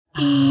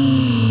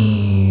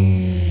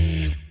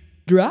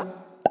Extra.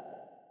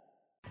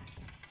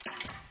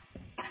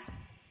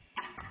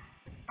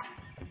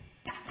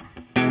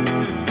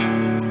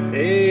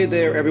 Hey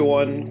there,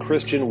 everyone.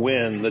 Christian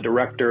Wynn, the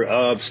director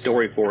of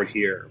Storyfort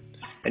here.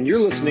 And you're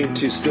listening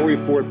to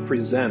Storyfort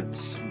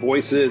Presents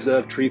Voices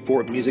of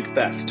Treefort Music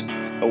Fest,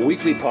 a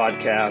weekly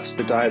podcast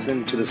that dives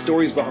into the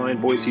stories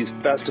behind Boise's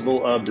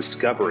Festival of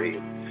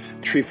Discovery.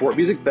 Treefort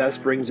Music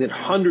Fest brings in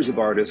hundreds of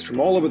artists from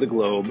all over the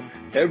globe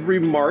every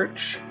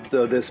March,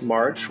 though this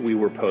March we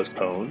were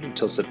postponed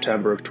until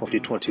September of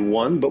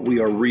 2021, but we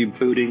are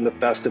rebooting the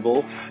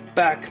festival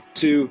back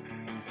to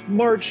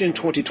March in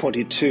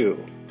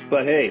 2022.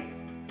 But hey,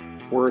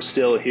 we're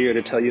still here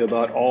to tell you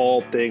about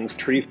all things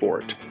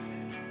Treefort.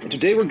 And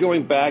today we're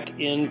going back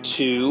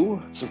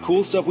into some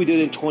cool stuff we did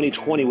in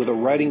 2020 with a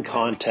writing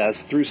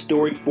contest through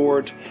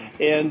Storyfort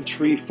and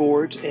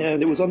Treefort,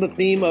 and it was on the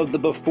theme of the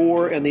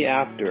before and the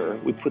after.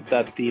 We put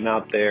that theme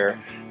out there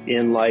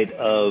in light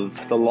of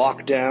the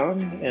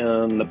lockdown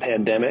and the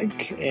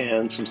pandemic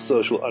and some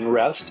social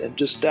unrest, and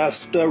just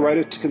asked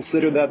writers to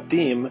consider that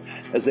theme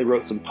as they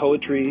wrote some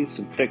poetry,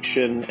 some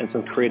fiction, and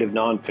some creative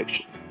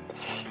nonfiction.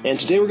 And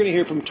today we're going to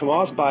hear from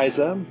Tomas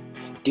Baiza,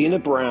 Dina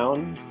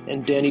Brown,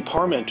 and Danny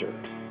Parmenter,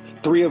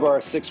 3 of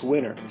our 6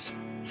 winners.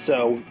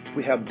 So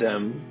we have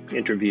them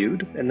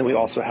interviewed, and then we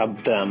also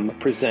have them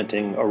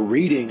presenting a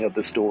reading of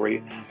the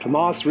story.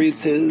 Tomas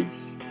reads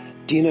his,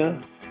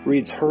 Dina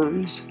reads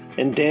hers,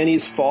 and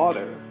Danny's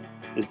father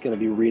is going to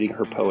be reading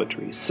her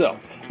poetry. So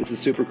this is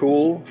super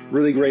cool,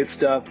 really great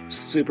stuff,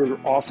 super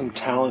awesome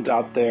talent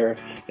out there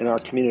in our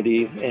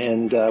community,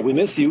 and we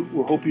miss you.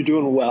 We hope you're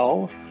doing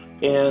well.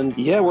 And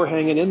yeah, we're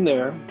hanging in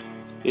there.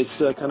 It's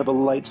kind of a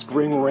light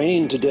spring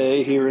rain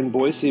today here in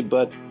Boise,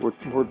 but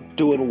we're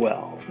doing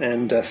well.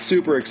 And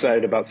super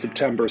excited about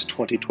September's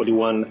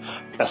 2021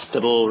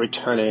 festival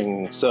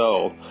returning.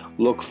 So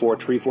look for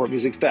Treefort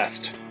Music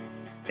Fest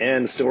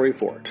and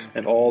Storyfort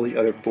and all the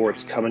other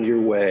forts coming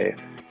your way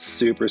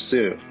super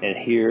soon. And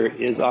here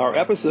is our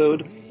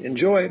episode.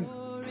 Enjoy.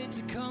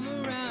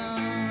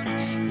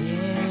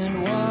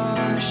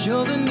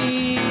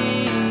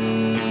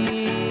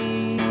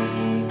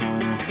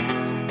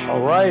 All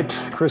right,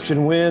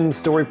 Christian Wynn,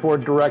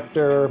 Storyfort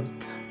director,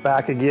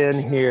 back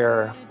again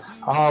here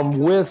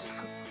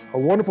with a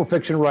wonderful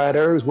fiction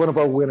writer who's one of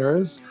our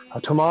winners,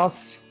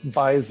 Tomas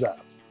Baiza.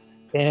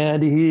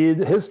 And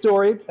his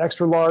story,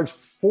 Extra Large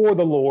for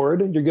the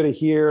Lord, you're going to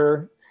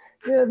hear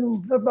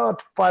in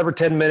about 5 or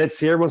 10 minutes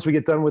here once we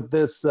get done with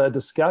this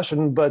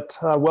discussion. But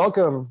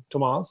welcome,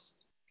 Tomas.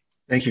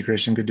 Thank you,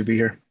 Christian. Good to be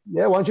here.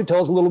 Yeah, why don't you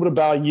tell us a little bit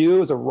about you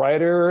as a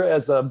writer,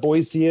 as a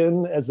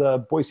Boisean, as a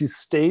Boise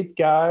State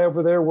guy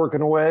over there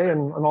working away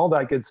and all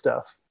that good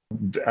stuff.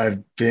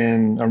 I'm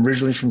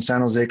originally from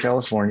San Jose,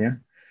 California,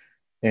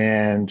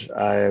 and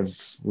I've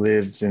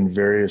lived in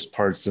various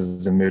parts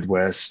of the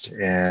Midwest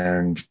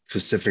and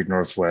Pacific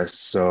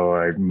Northwest. So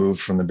I moved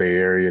from the Bay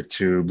Area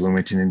to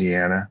Bloomington,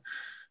 Indiana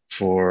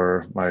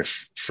for my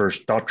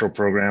first doctoral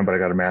program, but I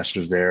got a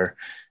master's there.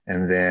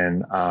 And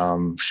then,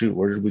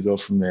 where did we go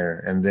from there?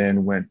 And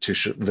then went to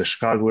the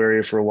Chicago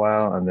area for a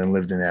while, and then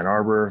lived in Ann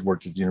Arbor,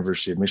 worked at the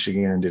University of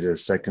Michigan and did a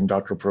second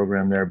doctoral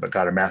program there, but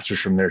got a master's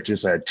from there too.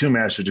 So I had 2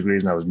 master's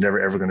degrees, and I was never,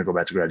 ever going to go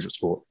back to graduate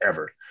school,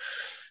 ever.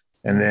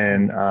 And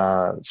then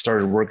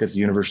started work at the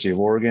University of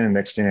Oregon. And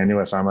next thing I knew,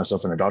 I found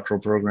myself in a doctoral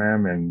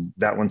program, and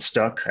that one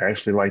stuck. I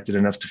actually liked it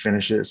enough to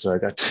finish it. So I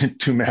got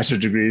 2 master's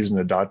degrees and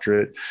a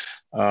doctorate.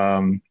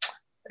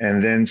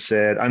 And then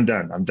said, I'm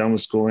done. I'm done with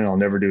schooling. I'll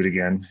never do it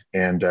again.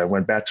 And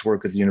went back to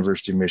work at the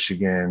University of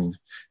Michigan,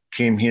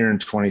 came here in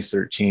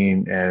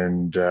 2013.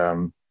 And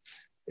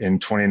in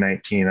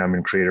 2019, I'm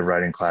in creative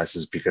writing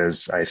classes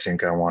because I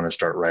think I want to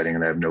start writing,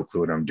 and I have no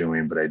clue what I'm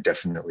doing, but I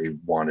definitely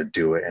want to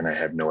do it. And I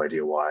have no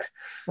idea why.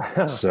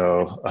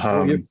 So,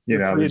 I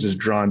was just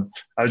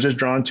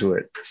drawn to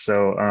it.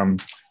 So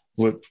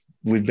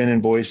we've been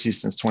in Boise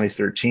since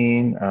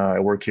 2013.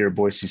 I work here at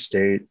Boise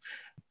State.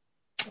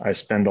 I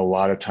spend a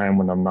lot of time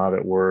when I'm not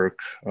at work,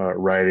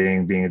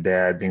 writing, being a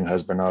dad, being a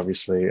husband,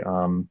 obviously,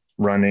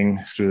 running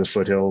through the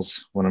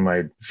foothills, one of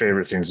my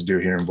favorite things to do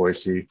here in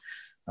Boise,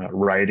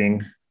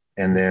 writing.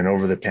 And then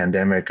over the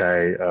pandemic,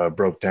 I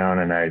broke down,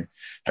 and I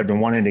had been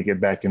wanting to get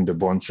back into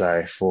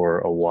bonsai for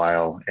a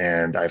while.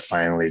 And I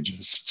finally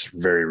just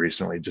very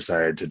recently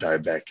decided to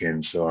dive back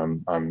in. So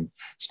I'm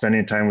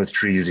spending time with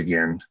trees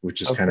again,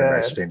 which is kind of a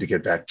nice thing to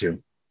get back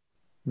to.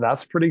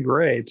 That's pretty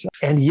great.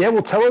 And yeah,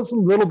 well, tell us a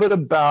little bit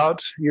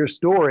about your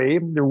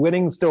story, your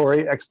winning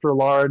story, Extra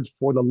Large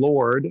for the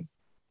Lord.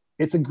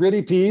 It's a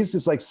gritty piece.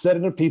 It's like set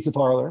in a pizza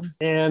parlor,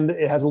 and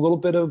it has a little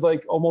bit of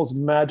like almost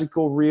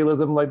magical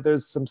realism. Like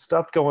there's some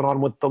stuff going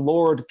on with the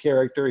Lord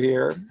character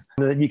here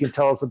that you can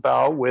tell us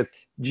about with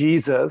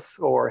Jesus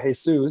or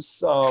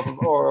Jesus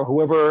or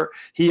whoever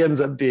he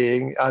ends up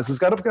being. So it's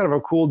got a kind of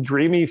a cool,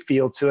 dreamy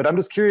feel to it. I'm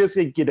just curious,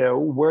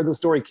 where the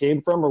story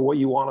came from or what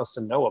you want us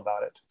to know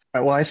about it.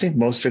 Well, I think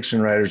most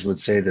fiction writers would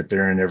say that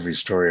they're in every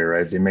story,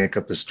 right? They make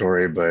up the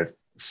story, but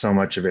so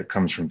much of it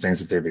comes from things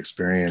that they've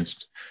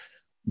experienced.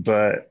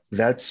 But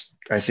that's,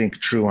 I think,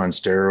 true on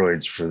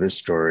steroids for this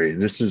story.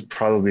 This is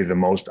probably the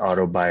most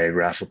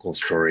autobiographical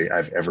story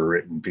I've ever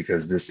written,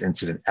 because this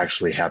incident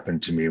actually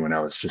happened to me when I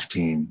was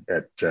 15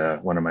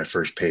 at one of my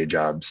first paid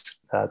jobs.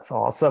 That's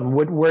awesome.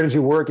 Where did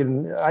you work?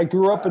 And I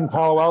grew up in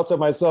Palo Alto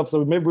myself,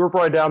 so maybe we were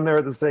probably down there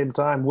at the same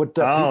time.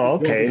 Oh,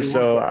 okay.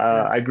 So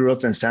I grew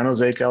up in San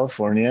Jose,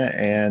 California,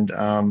 and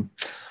on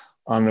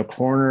the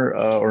corner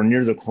or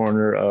near the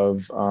corner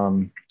of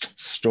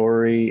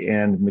Story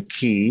and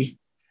McKee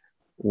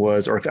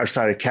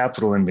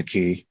Capitol and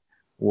McKee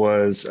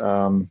was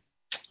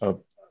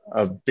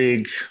a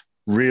big,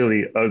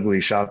 really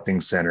ugly shopping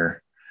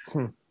center.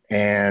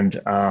 And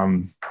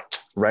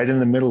right in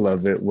the middle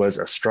of it was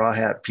a Straw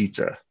Hat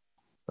Pizza.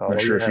 Not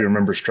sure if you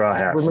remember Straw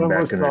Hat from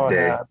back in the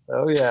day. Hat.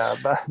 Oh yeah,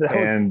 that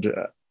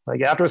was,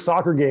 like after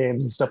soccer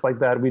games and stuff like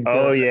that.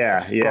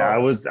 Yeah. I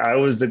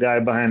was the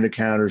guy behind the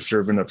counter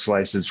serving up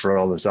slices for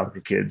all the soccer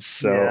kids.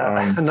 So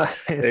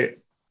nice.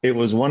 It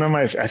was one of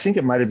my, I think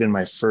it might have been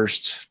my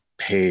first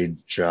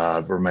paid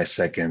job or my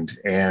second,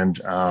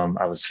 and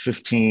I was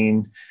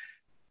 15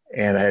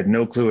 and I had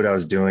no clue what I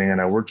was doing,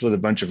 and I worked with a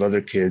bunch of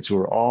other kids who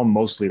were all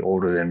mostly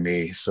older than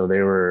me, so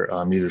they were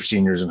either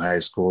seniors in high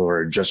school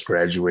or just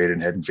graduated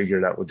and hadn't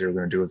figured out what they were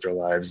going to do with their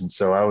lives. And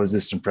so I was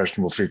this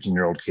impressionable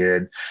 15-year-old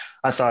kid.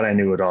 I thought I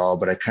knew it all,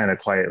 but I kind of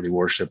quietly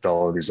worshiped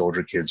all of these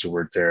older kids who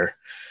worked there.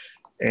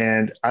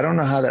 And I don't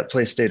know how that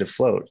place stayed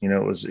afloat.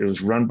 It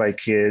was run by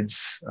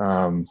kids.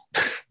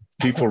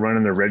 People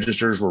running the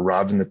registers were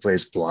robbing the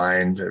place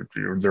blind.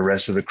 The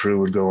rest of the crew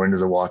would go into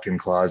the walk-in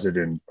closet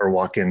or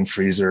walk-in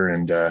freezer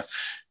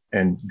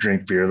and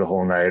drink beer the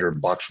whole night or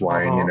box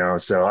wine,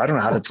 So I don't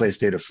know how the place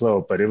stayed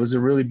afloat, but it was a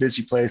really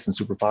busy place and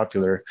super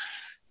popular.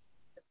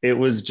 It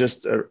was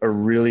just a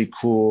really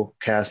cool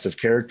cast of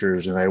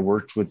characters. And I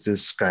worked with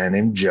this guy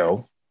named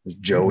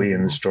Joey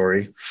in the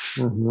story.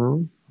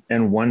 Mm-hmm.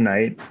 And one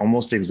night,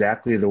 almost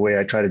exactly the way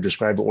I try to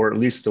describe it, or at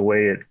least the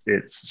way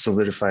it's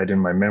solidified in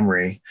my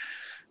memory,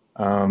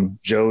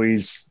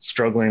 Joey's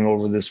struggling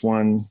over this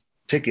one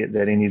ticket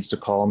that he needs to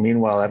call.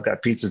 Meanwhile, I've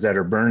got pizzas that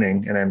are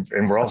burning,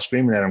 and we're all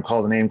screaming at him,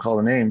 call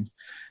the name.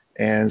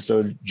 And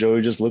so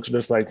Joey just looks at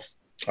us like,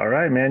 all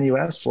right, man, you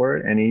asked for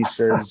it. And he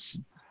says,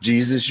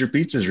 Jesus, your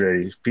pizza's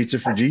ready. Pizza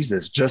for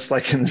Jesus, just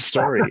like in the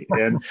story.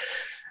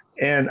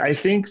 And I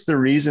think the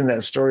reason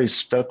that story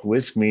stuck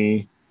with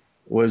me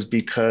was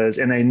because,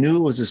 and I knew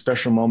it was a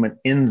special moment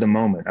in the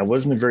moment. I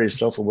wasn't a very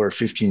self-aware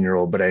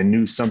 15-year-old, but I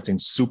knew something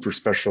super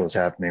special was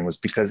happening, was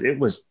because it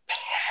was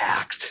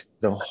packed.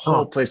 The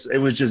whole place, it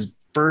was just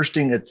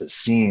bursting at the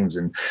seams.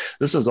 And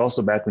this was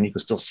also back when you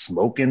could still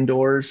smoke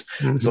indoors.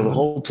 Mm-hmm. So the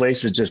whole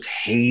place is just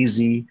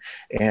hazy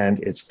and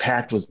it's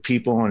packed with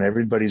people and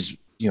everybody's,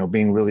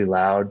 being really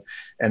loud.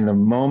 And the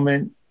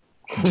moment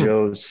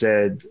Joe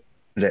said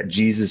that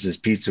Jesus's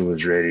pizza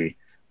was ready,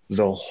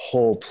 the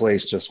whole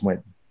place just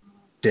went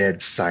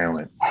dead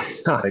silent.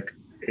 Like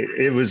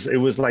it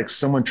was like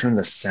someone turned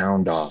the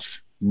sound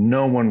off.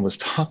 No one was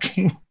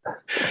talking.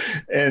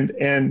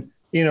 and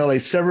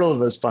like several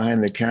of us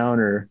behind the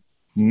counter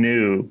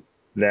knew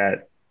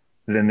that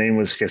the name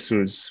was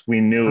Jesus. We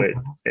knew it.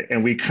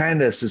 And we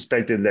kind of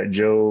suspected that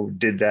Joe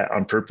did that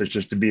on purpose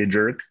just to be a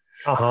jerk.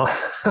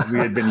 We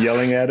had been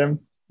yelling at him.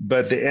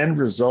 But the end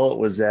result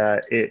was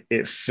that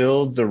it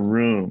filled the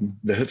room,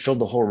 it filled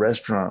the whole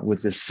restaurant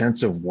with this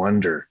sense of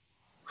wonder.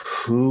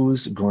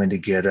 Who's going to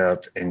get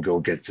up and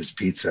go get this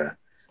pizza?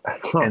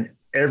 And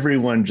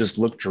everyone just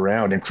looked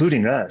around,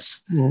 including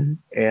us. Mm-hmm.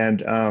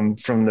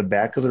 And from the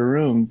back of the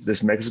room,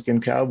 this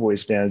Mexican cowboy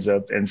stands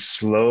up and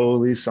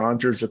slowly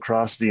saunters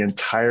across the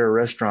entire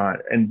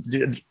restaurant. And,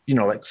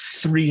 like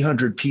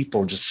 300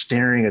 people just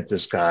staring at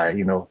this guy,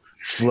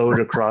 float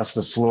across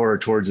the floor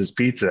towards his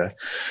pizza.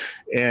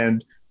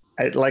 And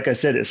like I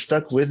said, it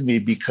stuck with me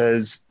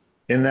because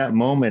in that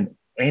moment,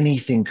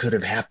 anything could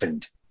have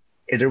happened.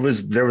 There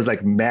was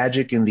like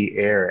magic in the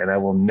air, and I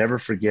will never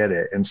forget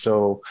it. And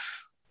so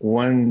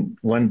one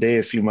day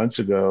a few months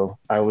ago,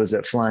 I was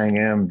at Flying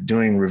M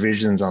doing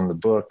revisions on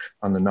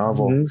the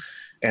novel, mm-hmm.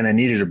 and I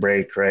needed a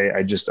break, right?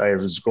 I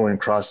was going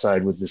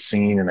cross-eyed with the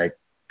scene and I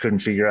couldn't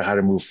figure out how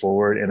to move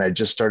forward. And I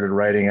just started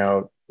writing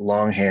out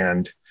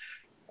longhand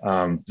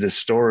this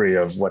story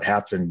of what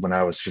happened when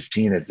I was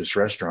 15 at this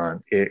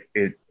restaurant.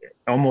 It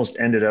almost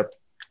ended up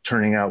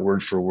turning out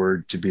word for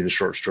word to be the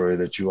short story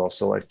that you all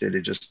selected.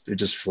 It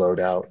just flowed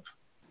out.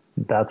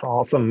 That's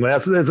awesome.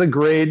 That's a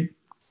great,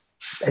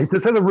 it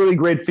just has a really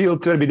great feel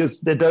to it. I mean,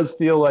 it does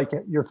feel like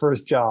your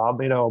first job.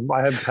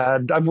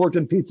 I've worked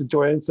in pizza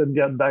joints and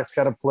that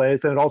kind of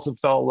place. And it also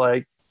felt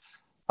like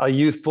a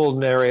youthful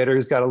narrator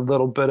who's got a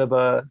little bit of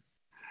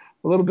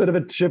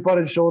a chip on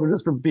his shoulder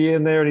just for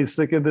being there. And he's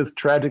sick of this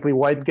tragically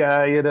white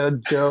guy,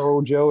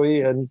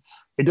 Joey. And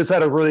it just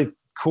had a really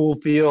cool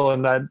feel.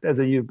 And that, as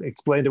you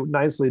explained it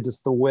nicely,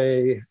 just the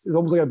way it's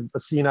almost like a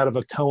scene out of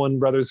a Coen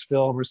Brothers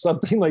film or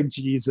something like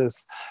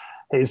Jesus.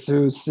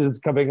 Jesus is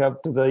coming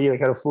up to the,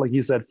 kind of like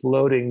you said,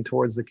 floating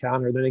towards the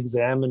counter, then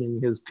examining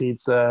his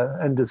pizza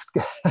and just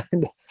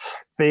and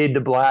fade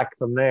to black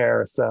from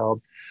there.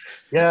 So,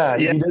 yeah,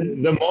 Yeah, you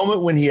did. the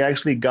moment when he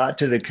actually got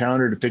to the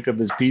counter to pick up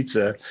his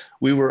pizza,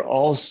 we were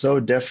all so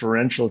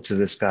deferential to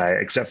this guy,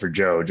 except for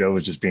Joe. Joe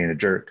was just being a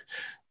jerk.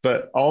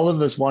 But all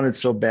of us wanted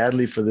so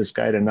badly for this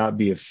guy to not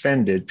be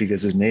offended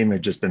because his name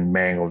had just been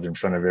mangled in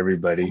front of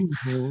everybody.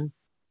 Mhm.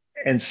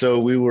 And so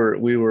we were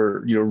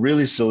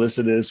really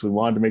solicitous. We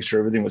wanted to make sure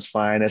everything was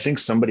fine. I think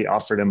somebody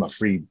offered him a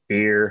free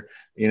beer.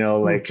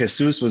 Like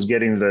Jesus was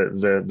getting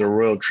the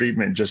royal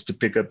treatment just to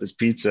pick up his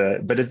pizza.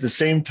 But at the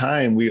same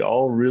time, we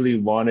all really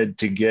wanted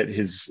to get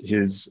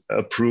his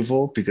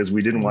approval because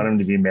we didn't want him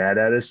to be mad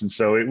at us. And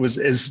so it was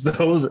as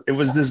though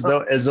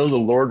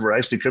the Lord were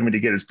actually coming to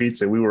get his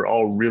pizza. We were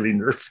all really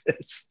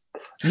nervous.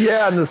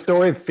 Yeah, and the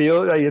story it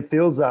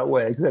feels that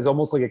way because it's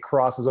almost like it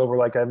crosses over,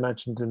 like I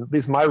mentioned, in at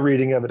least my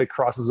reading of it, it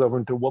crosses over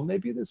into, well,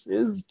 maybe this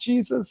is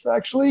Jesus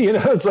actually.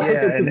 It's like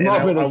Yeah, it's this and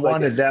moment I of like,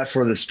 wanted that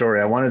for the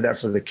story. I wanted that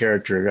for the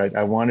character.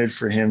 I wanted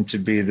for him to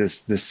be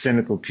this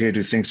cynical kid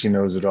who thinks he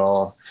knows it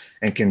all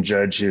and can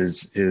judge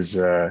his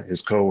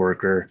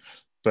coworker.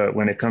 But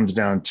when it comes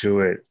down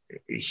to it,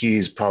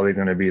 he's probably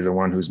going to be the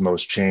one who's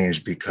most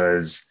changed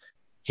because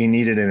he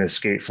needed an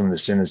escape from the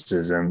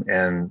cynicism,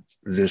 and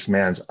this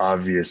man's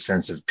obvious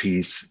sense of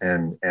peace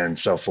and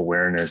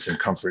self-awareness and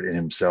comfort in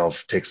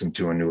himself takes him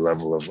to a new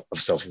level of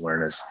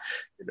self-awareness.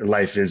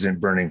 Life isn't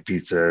burning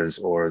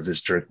pizzas or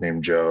this jerk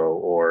named Joe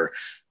or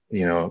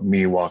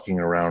me walking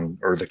around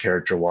or the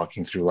character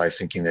walking through life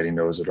thinking that he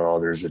knows it all.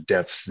 There's a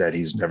depth that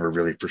he's never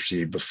really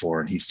perceived before,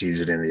 and he sees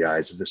it in the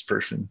eyes of this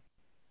person.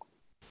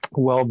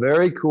 well,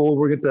 very cool.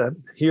 We're going to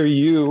hear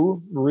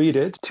you read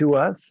it to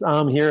us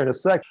here in a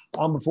sec.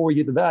 Before we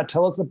get to that,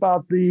 tell us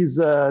about these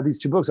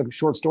two books, a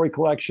short story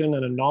collection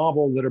and a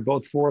novel that are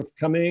both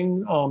forthcoming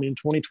in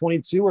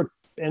 2022 or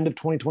end of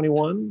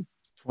 2021.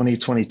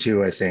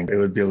 2022, I think. It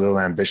would be a little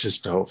ambitious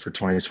to hope for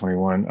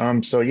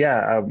 2021. So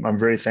yeah, I'm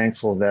very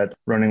thankful that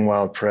Running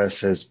Wild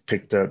Press has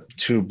picked up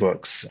two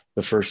books.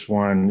 The first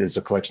one is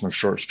a collection of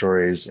short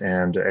stories,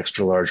 and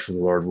Extra Large for the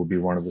Lord will be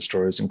one of the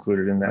stories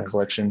included in that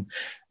collection.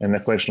 And the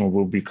collection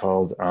will be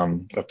called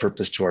A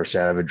Purpose to Our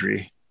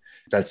Savagery.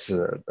 That's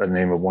a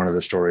name of one of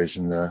the stories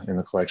in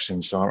the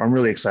collection. So I'm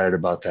really excited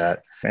about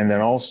that. And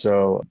then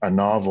also a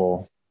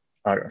novel.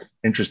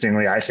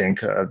 Interestingly, I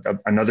think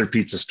another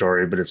pizza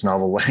story, but it's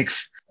novel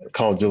length,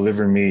 called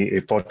Deliver Me,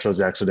 a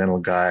Pocho's Accidental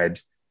Guide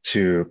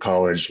to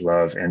College,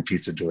 Love, and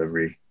Pizza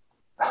Delivery.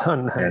 Oh,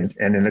 nice.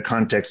 And in the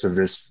context of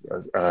this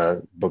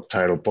book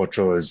title,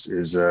 Pocho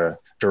is a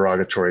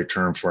derogatory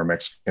term for a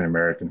Mexican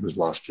American who's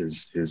lost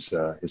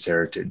his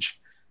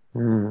heritage.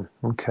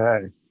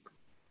 Okay.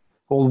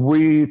 Well,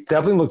 we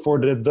definitely look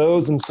forward to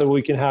those, and so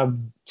we can have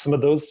some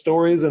of those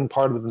stories and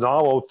part of the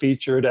novel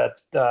featured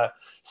at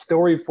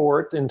Story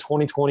Fort in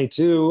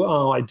 2022.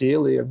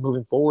 Ideally, or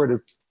moving forward,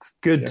 it's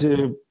good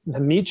to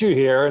meet you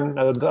here, and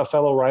a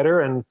fellow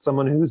writer and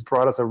someone who's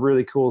brought us a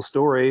really cool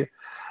story.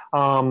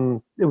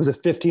 It was a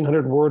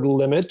 1,500 word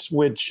limit,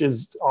 which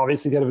is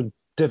obviously kind of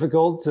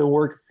difficult to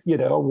work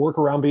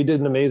around, but you did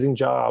an amazing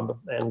job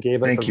and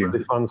gave us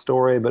really fun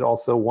story, but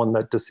also one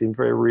that just seemed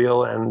very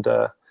real and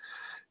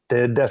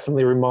did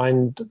definitely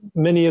remind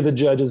many of the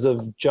judges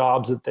of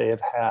jobs that they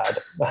have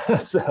had.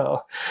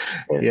 So,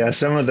 yeah,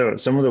 some of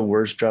the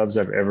worst jobs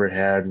I've ever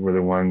had were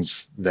the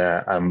ones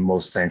that I'm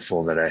most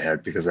thankful that I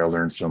had because I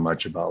learned so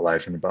much about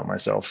life and about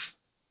myself.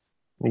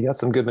 You got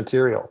some good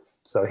material.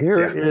 So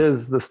here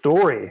is the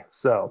story.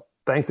 So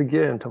thanks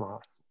again,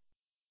 Tomas.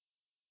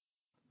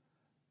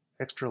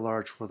 Extra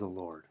large for the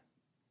Lord.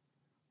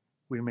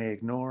 We may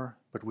ignore,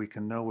 but we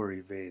can nowhere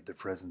evade the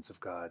presence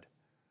of God.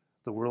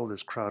 The world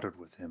is crowded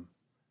with him.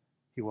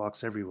 He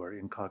walks everywhere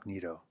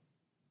incognito.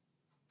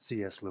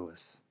 C.S.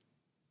 Lewis.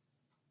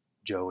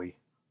 Joey,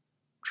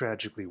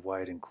 tragically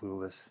white and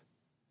clueless.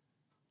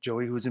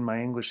 Joey, who's in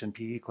my English and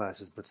PE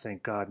classes, but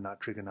thank God not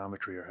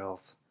trigonometry or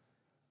health.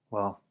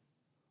 Well,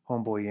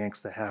 homeboy yanks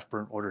the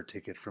half-burnt order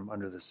ticket from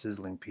under the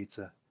sizzling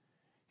pizza.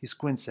 He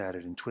squints at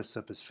it and twists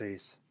up his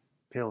face,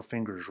 pale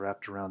fingers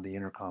wrapped around the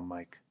intercom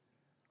mic.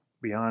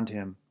 Beyond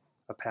him,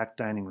 a packed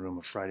dining room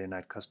of Friday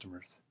night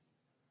customers.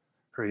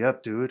 Hurry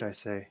up, dude, I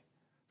say.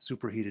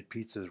 Superheated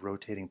pizzas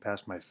rotating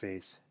past my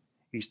face,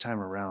 each time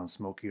around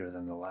smokier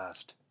than the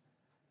last.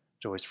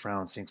 Joey's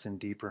frown sinks in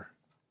deeper.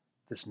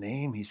 This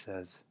name, he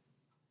says.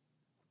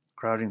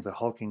 Crowding the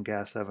hulking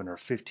gas oven are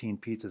 15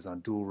 pizzas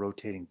on dual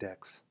rotating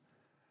decks.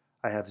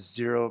 I have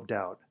zero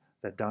doubt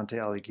that Dante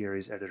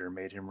Alighieri's editor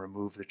made him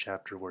remove the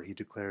chapter where he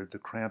declared the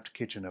cramped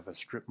kitchen of a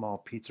strip mall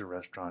pizza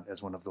restaurant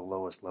as one of the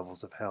lowest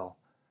levels of hell.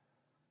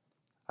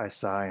 I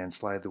sigh and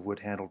slide the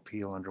wood-handled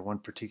peel under one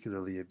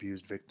particularly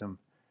abused victim,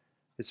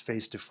 his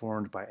face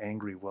deformed by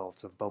angry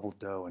welts of bubbled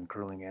dough and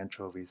curling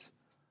anchovies.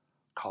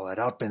 Call it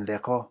out,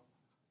 pendejo!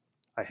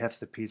 I heft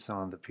the pizza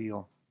on the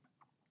peel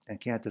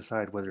and can't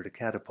decide whether to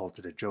catapult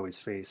it at Joey's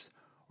face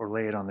or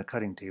lay it on the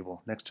cutting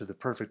table next to the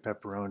perfect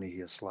pepperoni he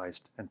has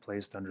sliced and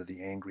placed under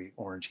the angry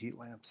orange heat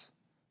lamps.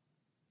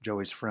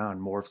 Joey's frown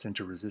morphs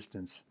into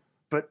resistance.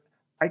 But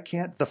I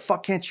can't. The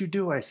fuck can't you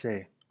do, I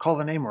say. Call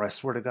the name or I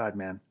swear to God,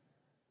 man.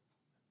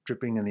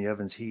 Dripping in the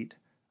oven's heat,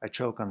 I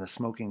choke on the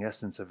smoking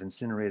essence of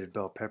incinerated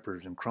bell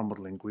peppers and crumbled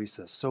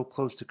linguiça so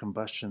close to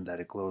combustion that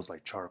it glows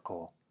like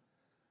charcoal.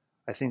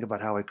 I think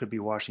about how I could be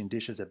washing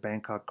dishes at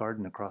Bangkok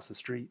Garden across the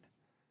street.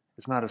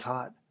 It's not as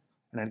hot,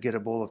 and I'd get a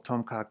bowl of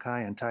tom kha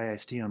kai and Thai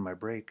iced tea on my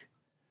break.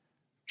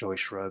 Joey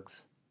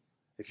shrugs.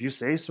 If you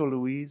say so,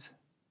 Louise.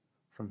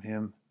 From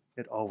him,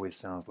 it always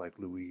sounds like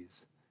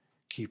Louise.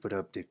 Keep it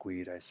up,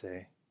 dickweed, I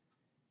say.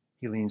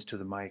 He leans to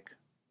the mic,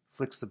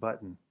 flicks the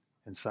button,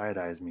 and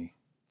side-eyes me,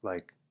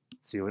 like,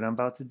 see what I'm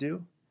about to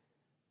do?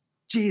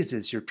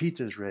 Jesus, your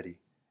pizza's ready.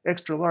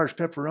 Extra large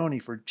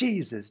pepperoni for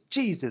Jesus.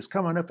 Jesus,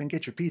 come on up and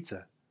get your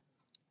pizza.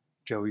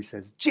 Joey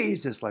says,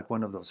 Jesus, like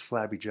one of those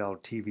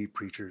flabby-jowled TV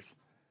preachers,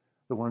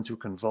 the ones who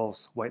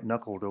convulse,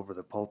 white-knuckled over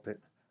the pulpit,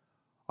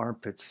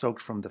 armpits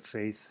soaked from the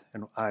faith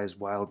and eyes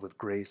wild with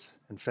grace,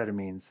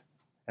 amphetamines,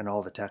 and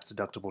all the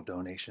tax-deductible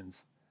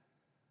donations.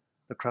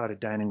 The crowded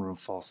dining room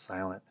falls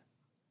silent.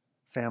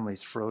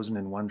 Families frozen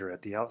in wonder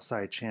at the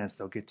outside chance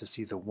they'll get to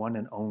see the one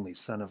and only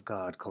Son of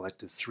God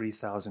collect his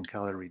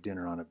 3,000-calorie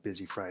dinner on a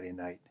busy Friday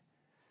night.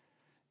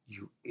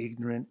 You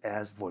ignorant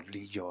ass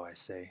vodillo, I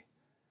say.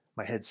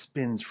 My head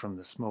spins from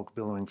the smoke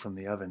billowing from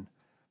the oven,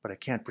 but I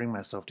can't bring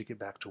myself to get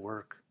back to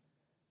work,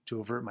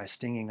 to avert my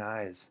stinging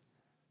eyes,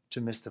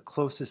 to miss the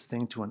closest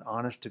thing to an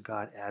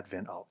honest-to-God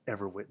advent I'll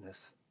ever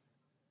witness.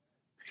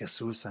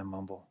 Jesus, I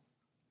mumble,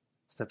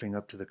 stepping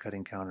up to the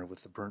cutting counter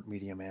with the burnt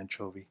medium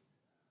anchovy.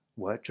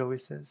 What? Joey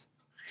says.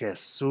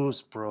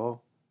 Jesus, bro.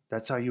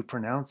 That's how you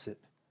pronounce it.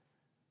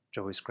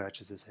 Joey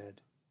scratches his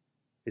head.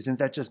 Isn't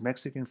that just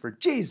Mexican for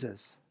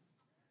Jesus?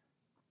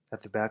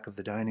 At the back of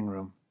the dining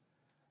room,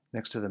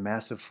 next to the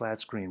massive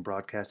flat screen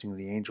broadcasting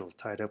the angels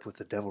tied up with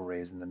the devil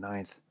rays in the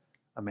ninth,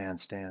 a man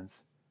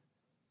stands.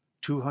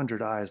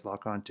 200 eyes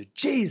lock on to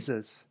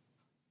Jesus,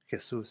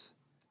 Jesus,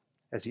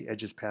 as he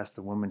edges past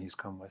the woman he's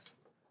come with.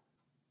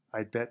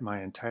 I'd bet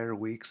my entire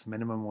week's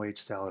minimum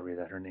wage salary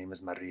that her name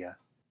is Maria.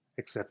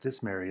 Except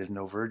this Mary is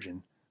no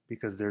virgin,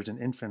 because there's an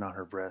infant on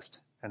her breast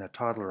and a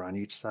toddler on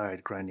each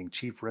side grinding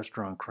cheap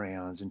restaurant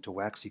crayons into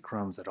waxy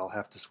crumbs that I'll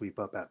have to sweep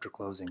up after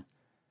closing.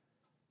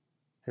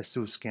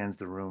 Jesus scans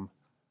the room.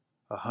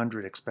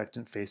 100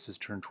 expectant faces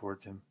turn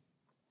towards him.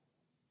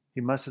 He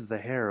musses the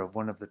hair of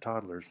one of the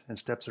toddlers and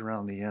steps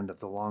around the end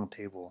of the long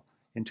table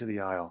into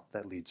the aisle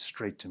that leads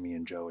straight to me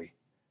and Joey.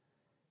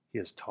 He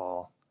is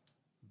tall,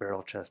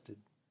 barrel-chested,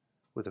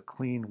 with a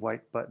clean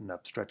white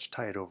button-up stretched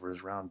tight over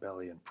his round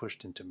belly and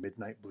pushed into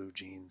midnight blue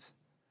jeans.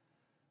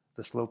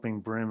 The sloping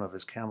brim of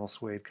his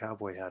camel-suede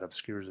cowboy hat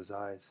obscures his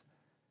eyes,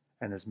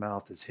 and his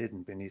mouth is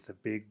hidden beneath a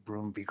big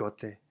broom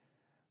bigote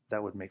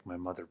that would make my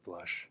mother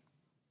blush.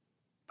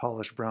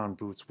 Polished brown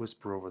boots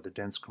whisper over the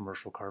dense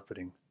commercial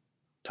carpeting,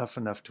 tough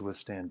enough to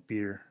withstand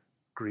beer,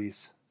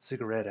 grease,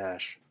 cigarette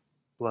ash,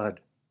 blood,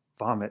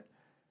 vomit,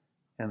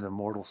 and the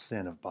mortal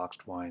sin of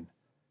boxed wine.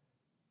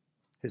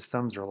 His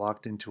thumbs are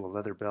locked into a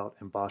leather belt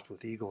embossed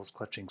with eagles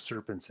clutching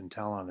serpents in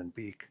talon and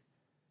beak.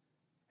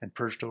 And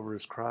perched over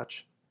his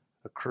crotch,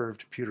 a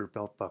curved pewter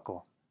belt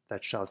buckle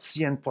that shouts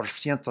 100%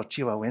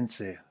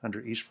 Chihuahuense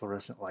under each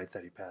fluorescent light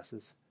that he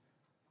passes.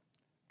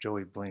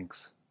 Joey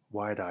blinks,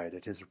 wide-eyed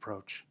at his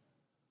approach.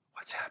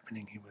 What's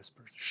happening, he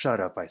whispers. Shut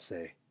up, I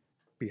say.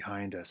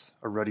 Behind us,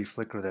 a ruddy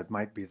flicker that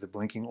might be the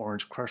blinking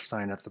orange crush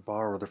sign at the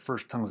bar or the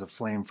first tongues of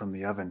flame from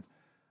the oven.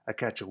 I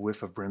catch a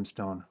whiff of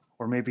brimstone,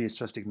 or maybe it's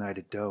just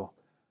ignited dough.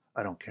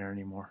 I don't care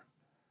anymore.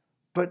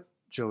 But,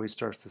 Joey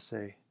starts to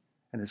say,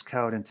 and is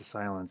cowed into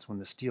silence when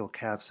the steel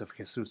caps of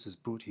Jesus's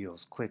boot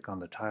heels click on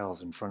the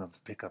tiles in front of the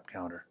pickup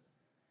counter.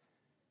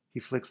 He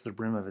flicks the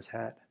brim of his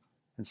hat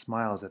and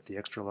smiles at the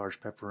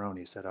extra-large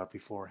pepperoni set out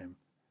before him.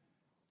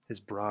 His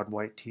broad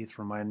white teeth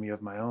remind me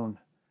of my own,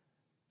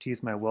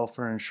 teeth my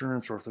welfare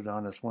insurance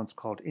orthodontist once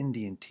called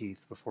Indian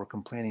teeth before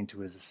complaining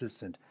to his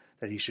assistant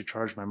that he should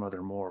charge my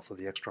mother more for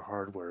the extra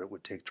hardware it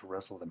would take to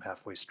wrestle them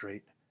halfway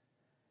straight.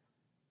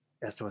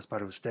 Esto es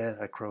para usted,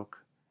 I croak,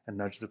 and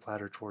nudge the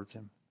platter towards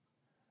him.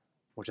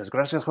 Muchas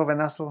gracias,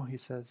 jovenazo, he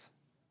says.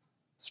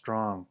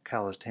 Strong,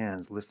 calloused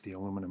hands lift the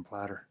aluminum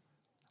platter.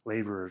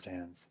 Laborer's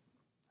hands,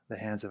 the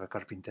hands of a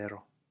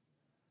carpintero.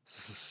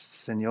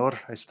 Señor,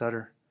 I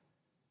stutter.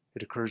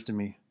 It occurs to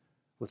me,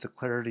 with the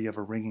clarity of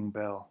a ringing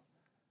bell,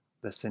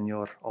 that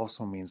Señor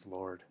also means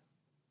Lord.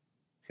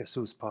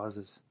 Jesus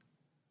pauses.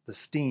 The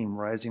steam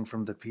rising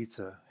from the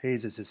pizza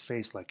hazes his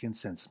face like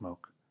incense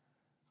smoke.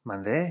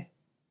 Mande?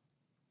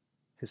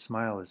 His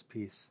smile is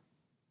peace,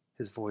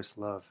 his voice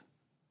love.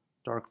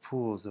 Dark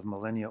pools of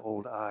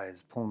millennia-old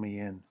eyes pull me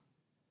in.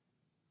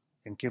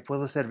 ¿En qué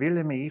puedo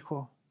servirle, mi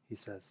hijo? He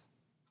says.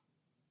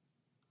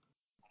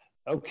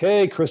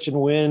 Okay, Christian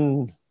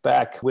Wynn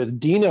back with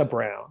Dina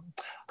Brown,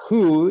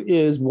 who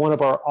is one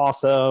of our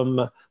awesome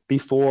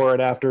before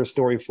and after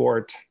Story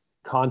Fort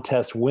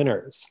contest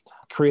winners.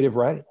 Creative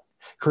writing,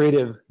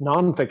 creative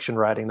nonfiction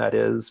writing, that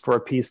is, for a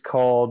piece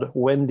called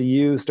When Do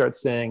You Start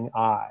Saying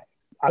I?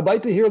 I'd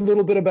like to hear a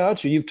little bit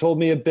about you. You've told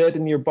me a bit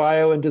in your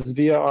bio and just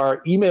via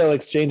our email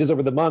exchanges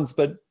over the months,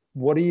 but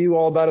what are you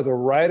all about as a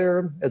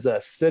writer, as a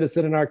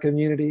citizen in our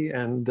community,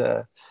 and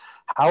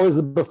how is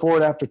the before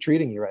and after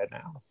treating you right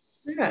now?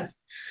 Yeah,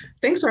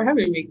 thanks for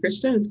having me,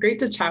 Christian. It's great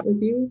to chat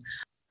with you.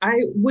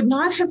 I would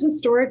not have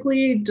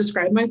historically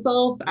described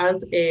myself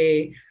as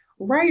a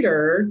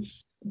writer,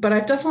 but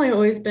I've definitely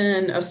always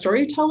been a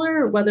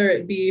storyteller, whether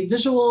it be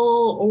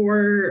visual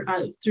or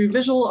through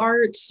visual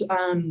art,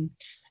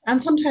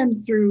 and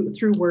sometimes through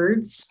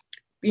words.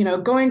 You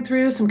know, going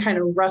through some kind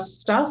of rough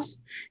stuff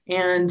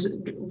and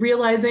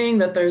realizing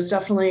that there's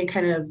definitely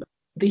kind of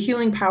the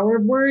healing power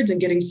of words and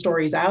getting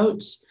stories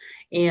out,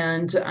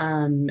 and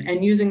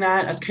using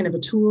that as kind of a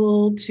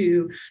tool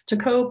to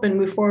cope and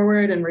move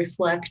forward and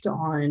reflect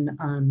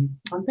on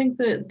things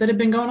that have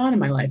been going on in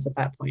my life at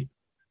that point.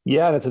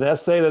 Yeah, and it's an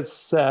essay that's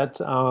set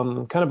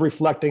kind of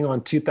reflecting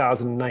on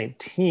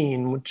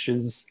 2019, which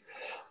is,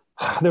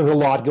 there was a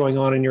lot going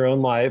on in your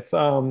own life.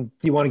 Do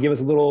you want to give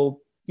us a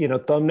little,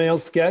 thumbnail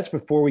sketch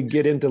before we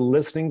get into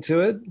listening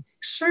to it?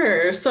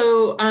 Sure.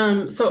 So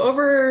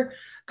over,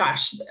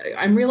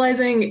 I'm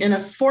realizing in a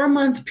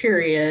 4-month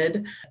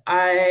period,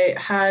 I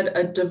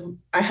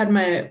had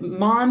my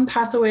mom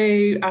pass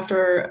away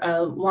after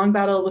a long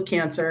battle with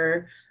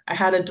cancer. I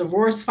had a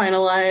divorce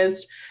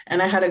finalized,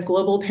 and I had a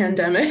global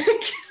pandemic.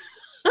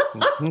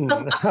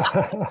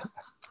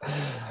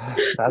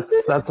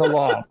 That's a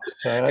lot.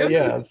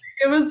 Yes.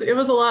 It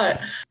was a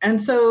lot.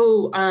 And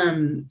so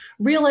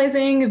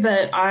realizing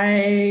that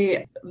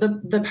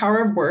the power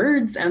of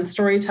words and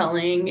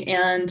storytelling,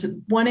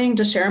 and wanting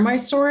to share my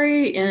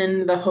story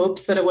in the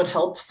hopes that it would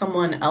help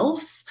someone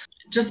else,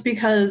 just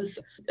because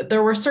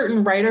there were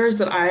certain writers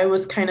that I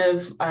was kind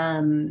of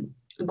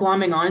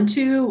glomming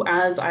onto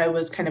as I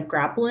was kind of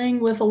grappling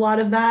with a lot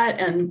of that,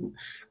 and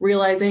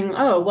realizing,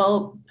 oh,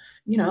 well,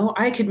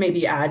 I could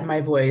maybe add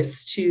my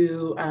voice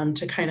to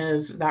kind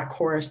of that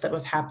chorus that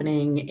was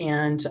happening,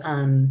 and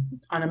on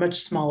a much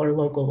smaller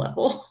local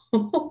level.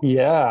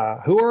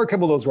 Yeah. Who are a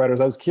couple of those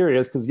writers? I was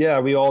curious because,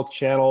 we all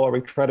channel, or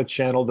we try to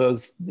channel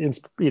those,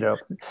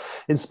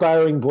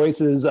 inspiring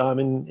voices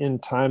in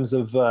times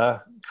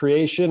of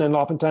creation, and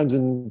oftentimes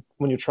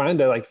when you're trying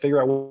to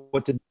figure out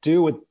what to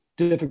do with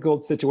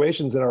difficult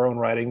situations in our own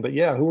writing. But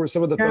who are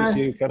some of the folks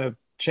you kind of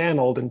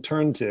channeled and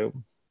turned to?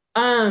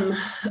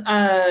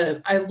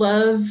 I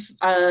love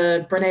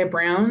Brene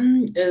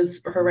Brown.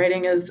 Her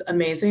writing is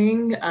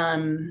amazing.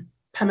 Pema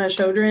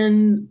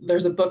Chodron,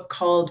 there's a book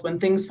called When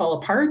Things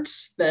Fall Apart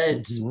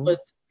that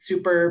was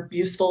super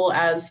useful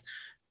as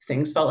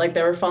things felt like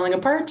they were falling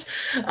apart.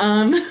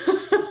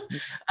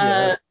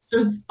 Yes.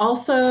 There's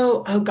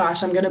also, I'm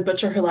going to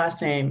butcher her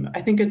last name.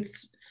 I think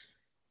it's,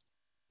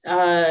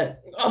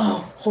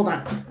 hold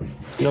on.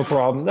 No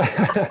problem.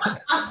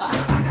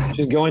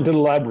 She's going to the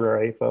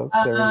library, folks.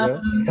 There we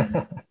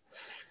go.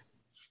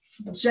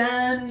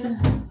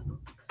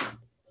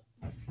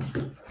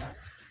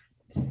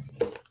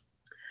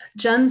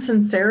 Jen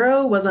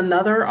Sincero was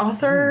another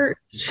author.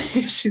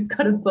 She's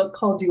got a book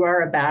called You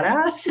Are a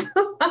Badass.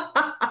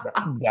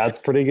 That's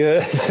pretty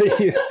good.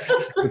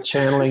 You're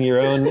channeling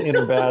your own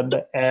inner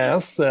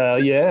badass.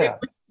 Yeah.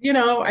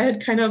 I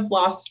had kind of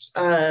lost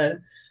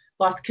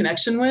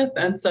connection with,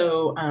 and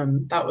so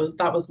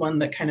that was one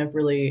that kind of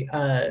really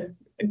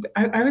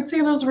I would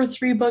say those were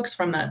 3 books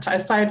from that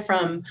aside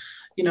from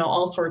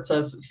all sorts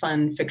of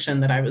fun fiction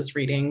that I was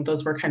reading.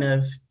 Those were kind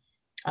of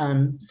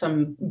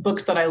some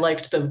books that I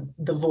liked the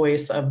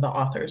voice of the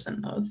authors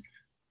in those.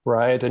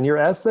 Right. And your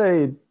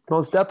essay,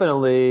 most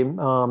definitely,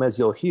 as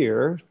you'll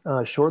hear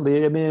shortly,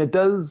 it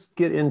does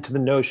get into the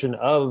notion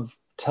of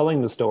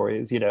telling the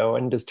stories,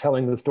 and just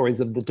telling the stories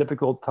of the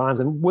difficult times,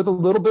 and with a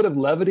little bit of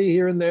levity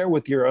here and there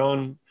with your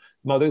own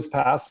mother's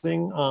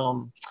passing.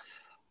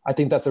 I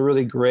think that's a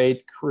really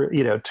great,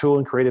 tool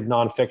in creative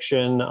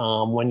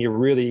nonfiction when you're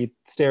really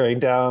staring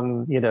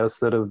down,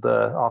 sort of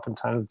the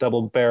oftentimes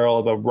double barrel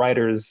of a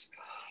writer's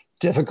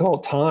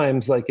difficult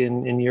times, like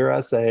in your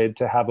essay,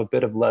 to have a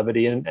bit of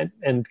levity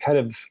and kind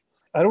of,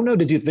 I don't know,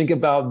 did you think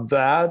about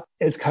that?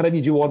 It's kind of,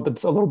 did you want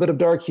a little bit of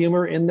dark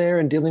humor in there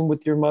in dealing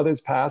with your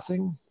mother's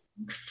passing?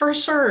 For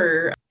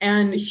sure.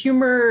 And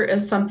humor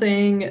is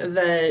something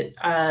that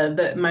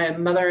that my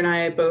mother and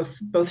I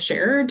both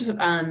shared.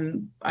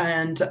 And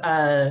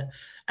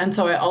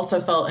so I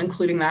also felt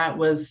including that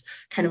was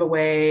kind of a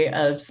way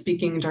of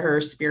speaking to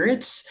her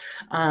spirit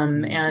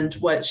and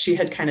what she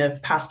had kind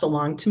of passed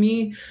along to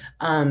me.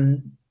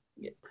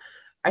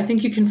 I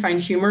think you can find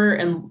humor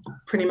in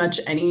pretty much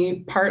any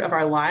part of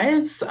our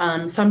lives.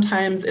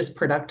 Sometimes it's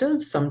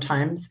productive,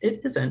 sometimes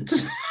it isn't,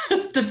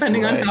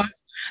 depending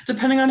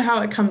on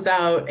how it comes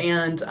out.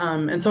 And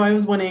so I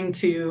was wanting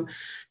to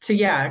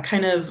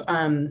kind of,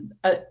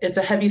 it's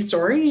a heavy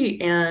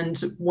story,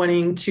 and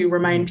wanting to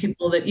remind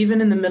people that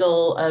even in the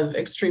middle of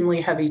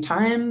extremely heavy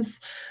times,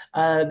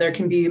 there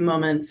can be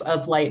moments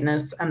of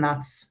lightness, and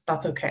that's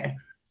okay.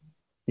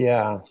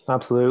 Yeah,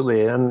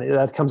 absolutely. And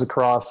that comes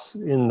across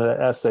in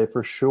the essay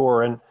for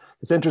sure. And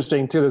it's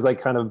interesting too, there's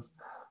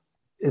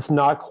it's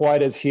not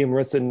quite as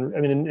humorous, and I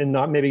mean, and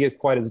not maybe get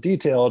quite as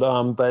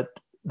detailed, but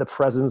the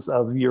presence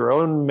of your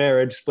own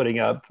marriage splitting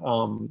up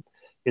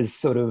is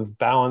sort of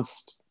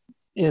balanced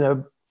in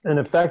an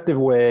effective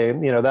way.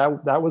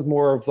 That was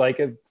more of like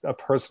a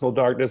personal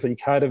darkness that you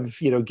kind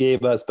of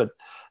gave us, but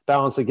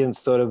balanced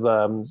against sort of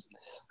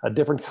a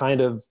different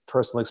kind of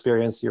personal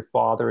experience your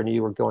father and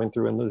you were going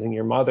through in losing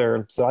your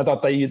mother. So I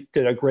thought that you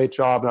did a great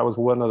job. That was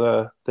one of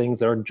the things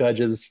that our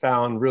judges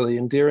found really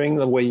endearing,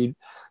 the way you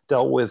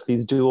dealt with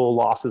these dual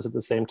losses at the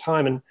same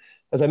time. And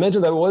as I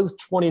mentioned, that was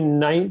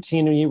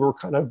 2019, and you were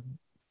kind of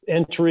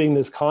entering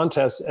this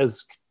contest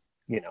as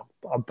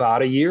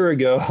about a year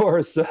ago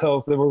or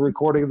so. That we're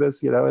recording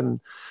this in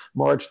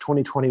March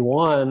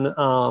 2021.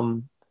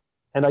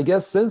 And I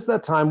guess since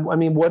that time, I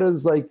mean, what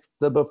has like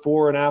the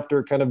before and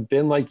after kind of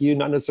been like you,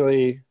 not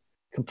necessarily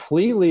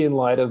completely in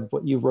light of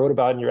what you wrote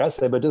about in your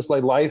essay, but just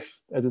like life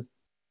as it's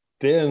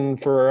been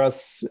for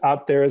us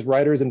out there as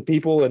writers and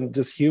people and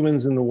just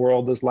humans in the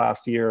world this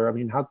last year? I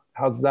mean,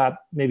 how's that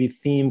maybe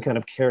theme kind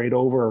of carried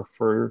over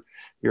for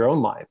your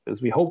own life as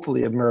we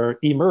hopefully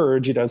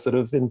emerge, sort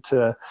of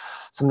into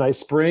some nice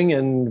spring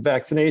and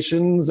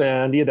vaccinations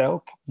and,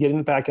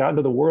 getting back out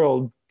into the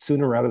world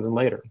sooner rather than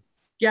later?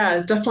 Yeah,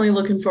 definitely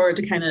looking forward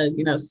to kind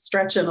of,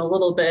 stretching a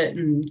little bit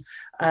and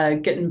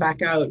getting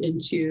back out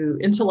into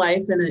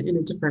life in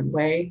a different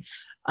way.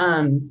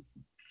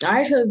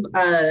 I have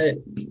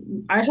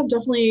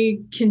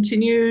definitely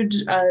continued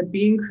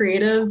being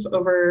creative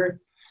over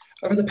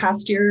the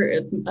past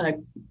year.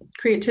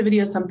 Creativity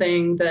is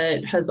something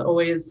that has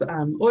always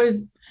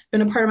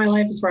been a part of my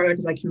life as far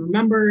as I can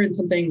remember, and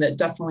something that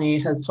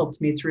definitely has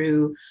helped me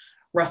through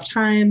rough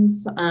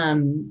times.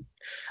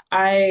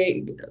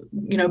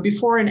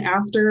 Before and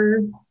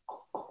after,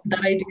 that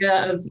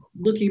idea of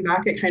looking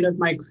back at kind of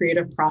my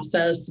creative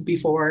process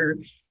before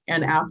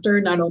and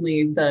after, not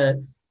only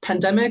the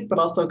pandemic, but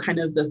also kind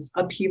of this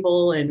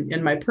upheaval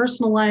in my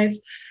personal life.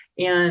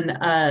 And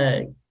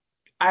I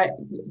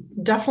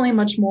definitely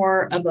much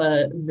more of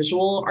a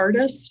visual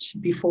artist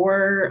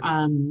before,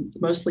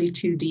 mostly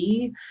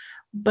 2D.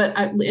 But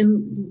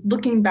in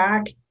looking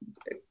back,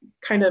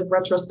 kind of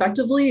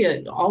retrospectively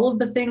at all of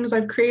the things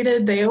I've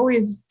created, they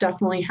always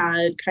definitely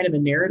had kind of a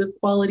narrative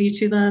quality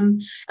to them,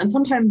 and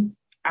sometimes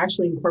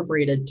actually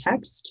incorporated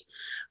text.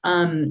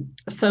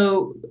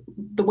 So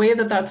the way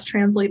that that's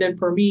translated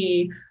for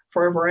me,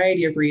 for a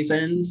variety of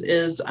reasons,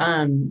 is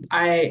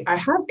I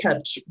have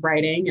kept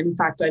writing. In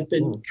fact, I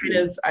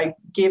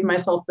gave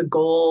myself the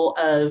goal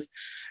of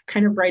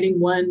kind of writing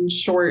one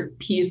short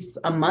piece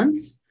a month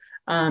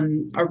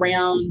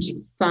around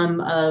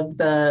some of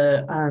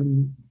the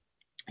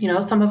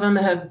some of them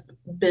have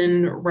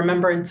been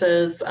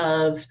remembrances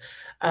of,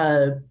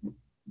 the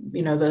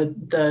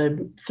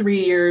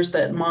 3 years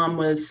that Mom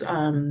was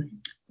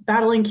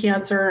battling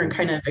cancer, and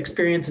kind of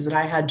experiences that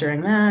I had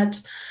during that,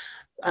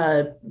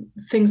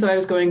 things that I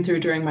was going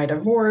through during my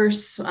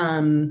divorce.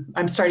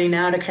 I'm starting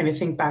now to kind of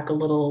think back a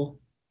little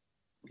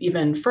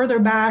even further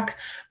back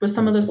with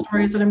some of the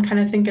stories that I'm kind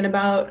of thinking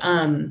about.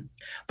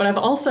 But I've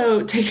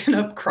also taken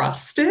up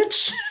cross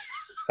stitch.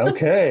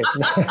 Okay.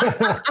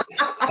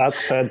 That's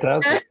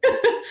fantastic.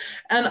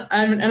 And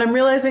I'm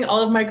realizing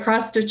all of my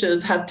cross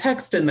stitches have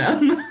text in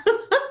them.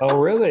 Oh,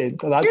 really?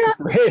 That's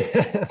great.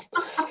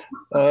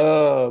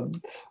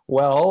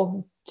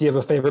 Well, do you have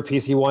a favorite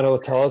piece you want to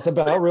tell us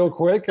about real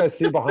quick? I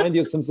see behind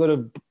you some sort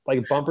of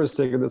like bumper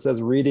sticker that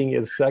says "Reading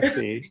is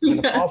sexy,"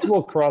 and a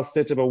possible cross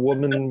stitch of a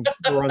woman.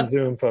 We're on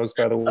Zoom, folks,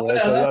 by the way,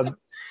 so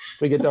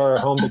we get our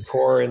home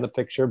decor in the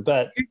picture.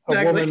 But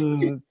exactly. A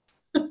woman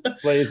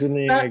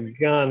blazing a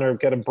gun, or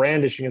kind of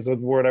brandishing is the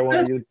word I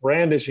want to use.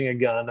 Brandishing a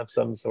gun of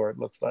some sort,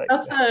 looks like.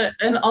 That's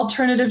an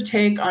alternative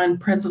take on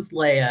Princess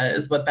Leia,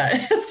 is what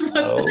that is.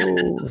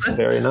 Oh,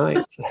 very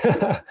nice.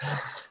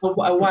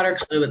 A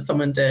watercolor that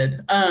someone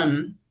did.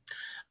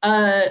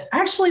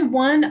 Actually,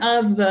 one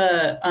of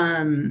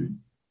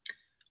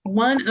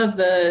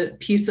the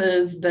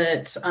pieces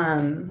that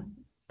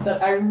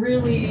I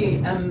really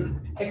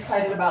am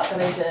excited about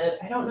that I did.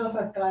 I don't know if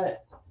I've got it.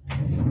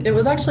 It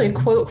was actually a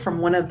quote from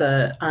one of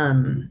the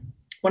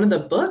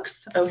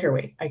books. Oh, here,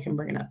 wait, I can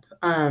bring it up.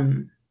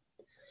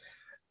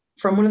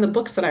 From one of the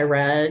books that I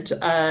read.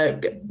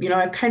 I've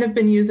kind of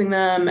been using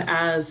them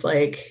as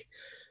like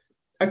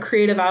a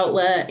creative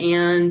outlet,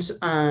 and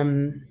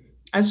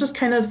as just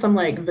kind of some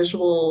like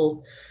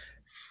visual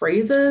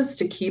phrases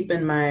to keep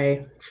in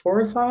my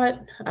forethought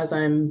as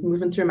I'm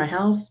moving through my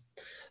house.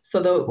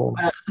 So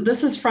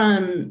this is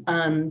from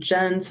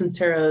Jen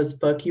Sincero's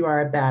book, You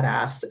Are a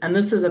Badass. And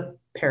this is a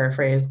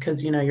paraphrase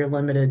because, you're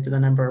limited to the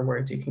number of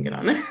words you can get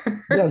on there.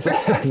 Yes,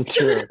 that's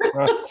true.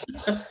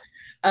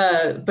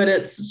 But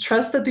it's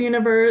trust that the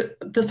universe,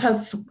 this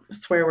has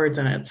swear words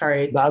in it.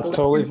 Sorry. That's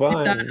totally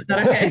fine. Is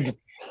that okay?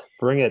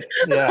 Bring it.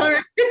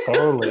 Yeah,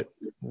 totally.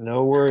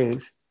 No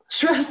worries.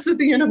 Trust that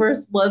the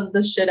universe loves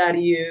the shit out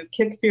of you,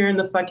 kick fear in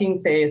the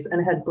fucking face,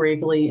 and head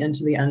bravely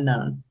into the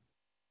unknown.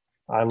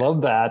 I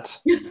love that.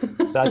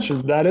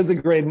 That is a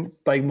great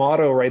like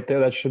motto right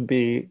there. That should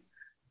be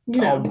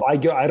I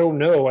don't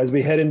know. As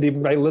we head into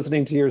by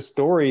listening to your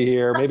story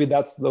here, maybe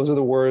those are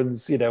the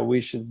words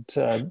we should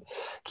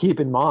keep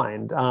in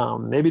mind.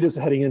 Maybe just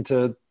heading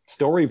into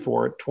Story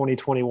Fort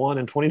 2021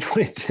 and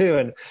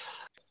 2022,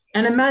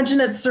 and imagine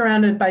it's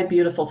surrounded by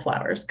beautiful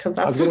flowers, because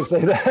I was going to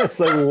say that's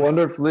like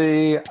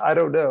wonderfully, I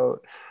don't know,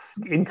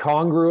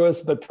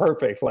 incongruous but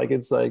perfect. Like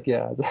it's like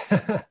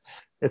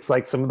it's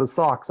like some of the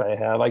socks I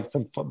have, like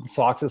some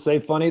socks that say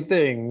funny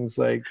things,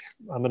 like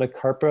I'm gonna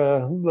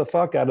carpa the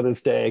fuck out of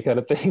this day kind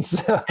of thing.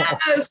 So,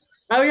 yes.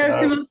 Oh yeah, I've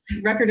seen them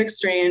like Record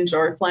Exchange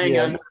or Flying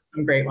Out,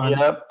 some great ones.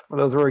 Yep,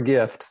 those were a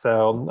gift.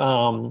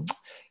 So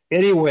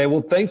anyway,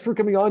 well, thanks for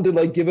coming on to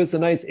like give us a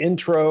nice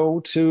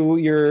intro to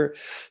your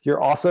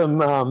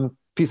awesome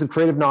piece of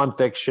creative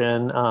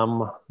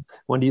nonfiction.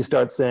 When do you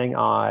start saying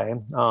I?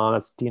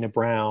 That's Dina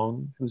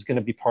Brown, who's going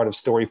to be part of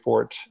Story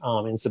Fort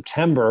in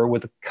September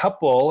with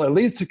at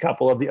least a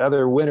couple of the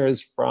other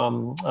winners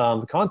from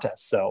the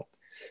contest. So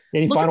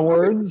any final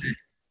words?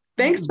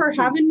 Thanks for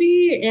having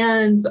me.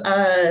 And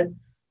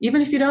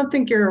even if you don't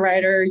think you're a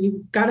writer,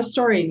 you've got a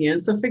story in you.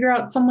 So figure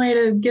out some way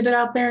to get it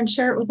out there and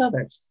share it with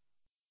others.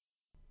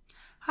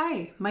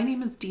 Hi, my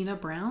name is Dina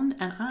Brown,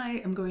 and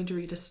I am going to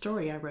read a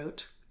story I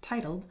wrote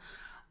titled,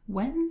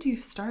 When Do You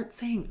Start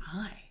Saying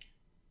I?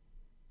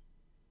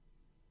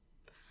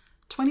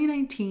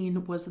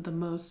 2019 was the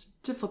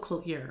most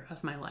difficult year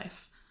of my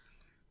life.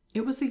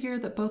 It was the year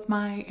that both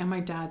my and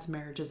my dad's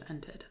marriages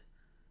ended.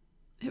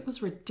 It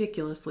was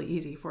ridiculously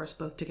easy for us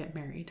both to get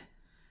married.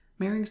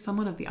 Marrying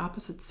someone of the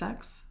opposite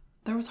sex,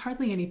 there was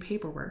hardly any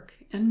paperwork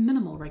and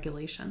minimal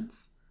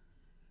regulations.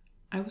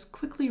 I was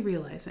quickly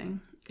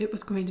realizing it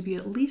was going to be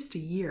at least a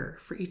year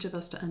for each of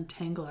us to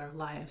untangle our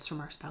lives from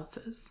our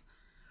spouses.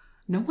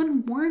 No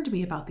one warned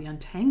me about the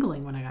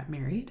untangling when I got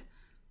married.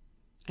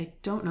 I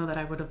don't know that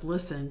I would have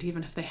listened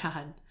even if they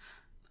had.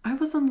 I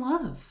was in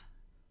love.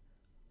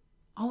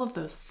 All of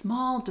those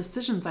small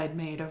decisions I'd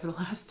made over the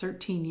last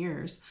 13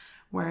 years,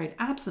 where I'd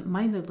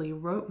absent-mindedly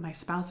wrote my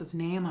spouse's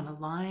name on a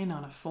line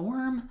on a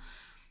form.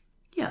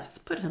 Yes,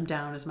 put him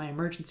down as my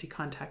emergency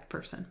contact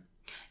person.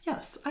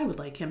 Yes, I would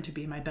like him to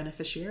be my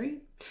beneficiary.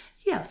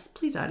 Yes,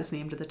 please add his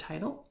name to the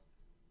title.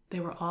 They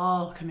were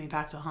all coming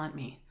back to haunt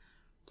me.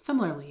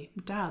 Similarly,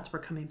 Dad's were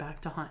coming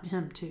back to haunt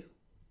him too.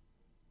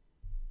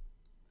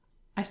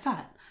 I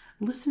sat,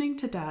 listening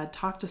to Dad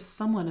talk to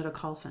someone at a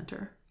call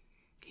center.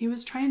 He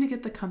was trying to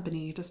get the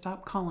company to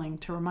stop calling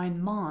to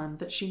remind Mom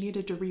that she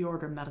needed to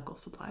reorder medical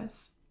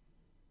supplies.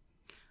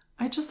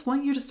 I just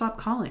want you to stop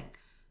calling.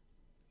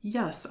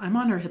 Yes, I'm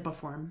on her HIPAA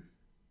form.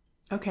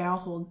 Okay, I'll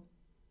hold.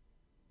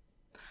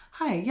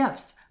 Hi,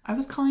 yes, I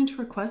was calling to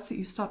request that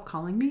you stop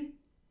calling me.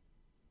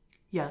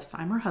 Yes,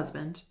 I'm her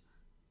husband.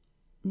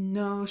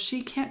 No,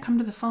 she can't come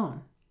to the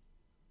phone.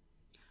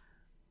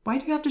 Why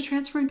do you have to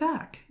transfer me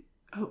back?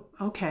 Oh,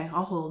 okay,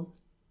 I'll hold.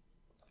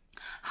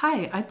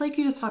 Hi, I'd like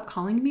you to stop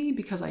calling me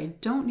because I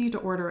don't need to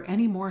order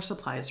any more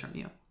supplies from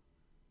you.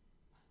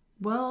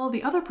 Well,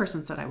 the other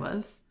person said I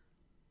was.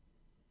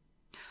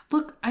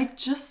 Look, I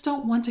just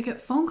don't want to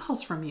get phone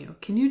calls from you.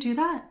 Can you do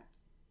that?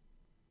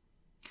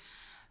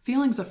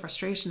 Feelings of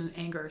frustration and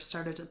anger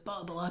started to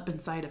bubble up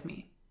inside of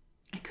me.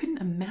 I couldn't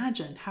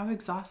imagine how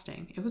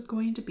exhausting it was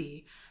going to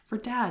be for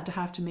Dad to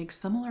have to make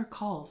similar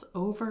calls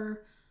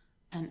over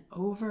and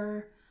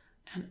over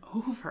and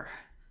over.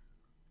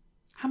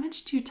 How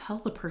much do you tell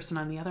the person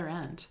on the other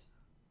end?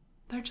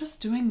 They're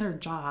just doing their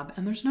job,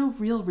 and there's no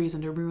real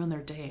reason to ruin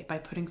their day by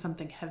putting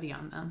something heavy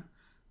on them.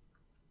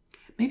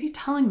 Maybe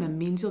telling them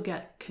means you'll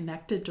get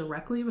connected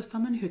directly with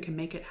someone who can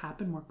make it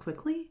happen more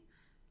quickly?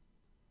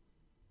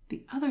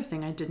 The other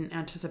thing I didn't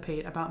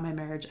anticipate about my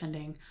marriage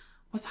ending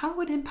was how it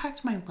would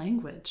impact my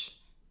language.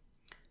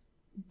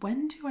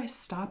 When do I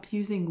stop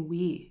using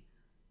we?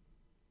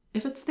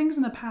 If it's things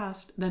in the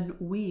past, then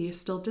we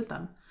still did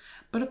them.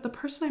 But if the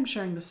person I'm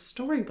sharing the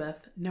story with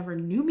never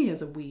knew me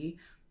as a we,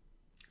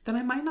 then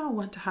I might not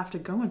want to have to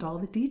go into all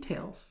the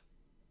details.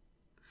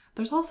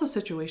 There's also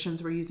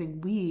situations where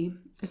using we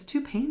is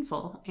too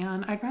painful,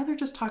 and I'd rather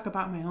just talk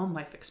about my own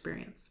life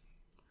experience.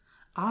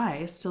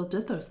 I still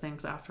did those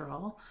things after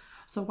all,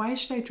 so why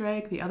should I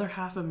drag the other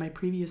half of my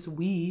previous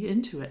we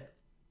into it?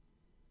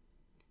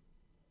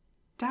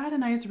 Dad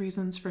and I's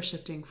reasons for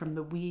shifting from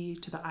the we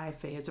to the I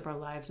phase of our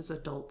lives as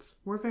adults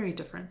were very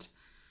different.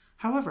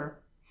 However,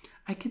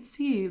 I could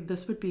see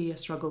this would be a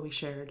struggle we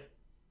shared.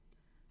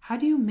 How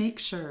do you make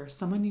sure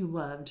someone you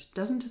loved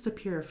doesn't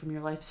disappear from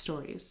your life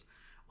stories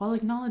while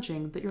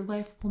acknowledging that your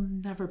life will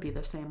never be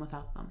the same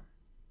without them?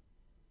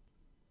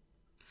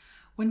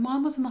 When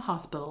Mom was in the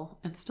hospital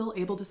and still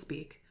able to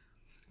speak,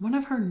 one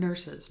of her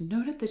nurses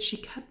noted that she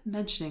kept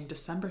mentioning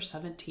December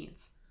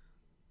 17th.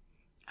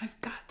 I've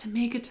got to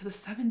make it to the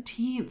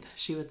 17th,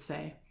 she would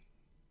say.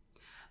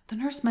 The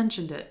nurse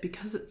mentioned it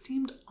because it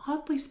seemed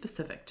oddly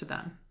specific to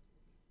them.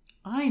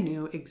 I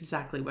knew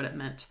exactly what it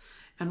meant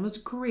and was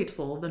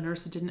grateful the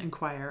nurse didn't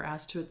inquire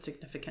as to its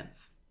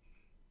significance.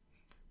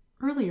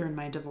 Earlier in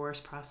my divorce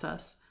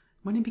process,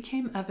 when it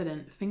became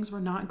evident things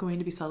were not going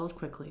to be settled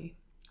quickly,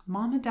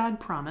 Mom and Dad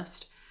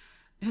promised,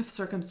 if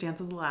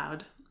circumstances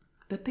allowed,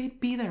 that they'd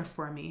be there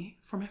for me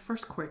for my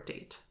first court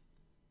date.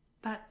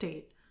 That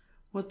date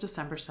was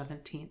December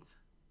 17th.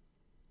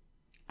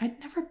 I'd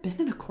never been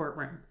in a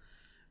courtroom.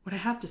 Would I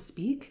have to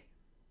speak?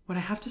 Would I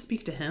have to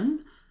speak to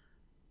him?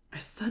 I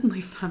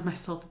suddenly found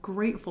myself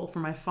grateful for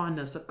my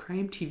fondness of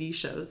crime TV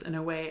shows in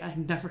a way I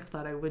never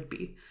thought I would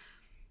be.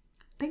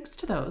 Thanks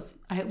to those,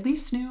 I at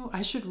least knew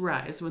I should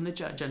rise when the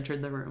judge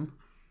entered the room.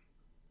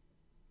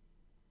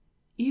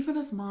 Even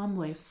as Mom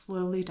lay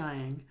slowly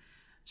dying,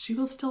 she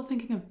was still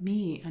thinking of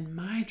me and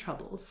my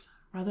troubles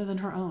rather than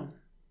her own.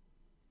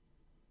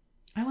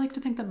 I like to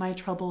think that my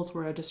troubles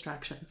were a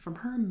distraction from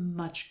her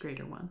much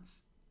greater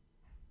ones.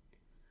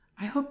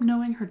 I hope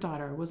knowing her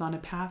daughter was on a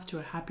path to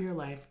a happier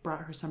life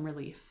brought her some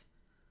relief.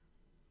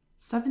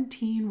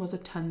 17 was a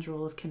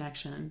tendril of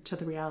connection to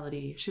the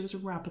reality she was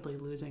rapidly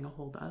losing a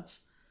hold of.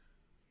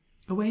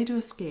 A way to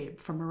escape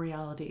from a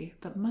reality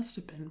that must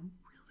have been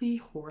really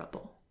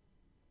horrible.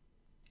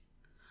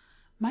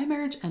 My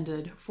marriage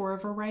ended for a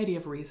variety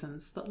of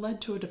reasons that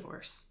led to a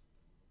divorce.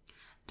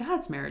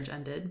 Dad's marriage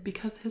ended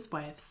because his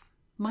wife's,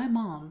 my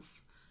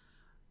mom's,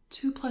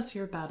 2+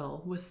 year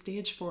battle with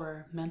stage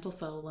 4 mantle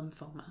cell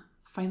lymphoma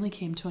finally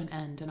came to an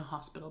end in a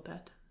hospital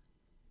bed.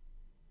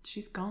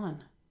 She's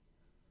gone.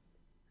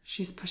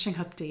 She's pushing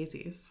up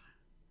daisies.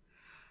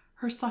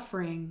 Her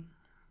suffering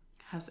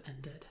has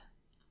ended.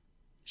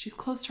 She's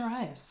closed her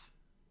eyes.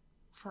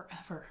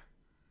 Forever.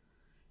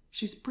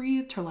 She's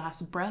breathed her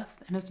last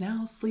breath and is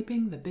now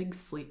sleeping the big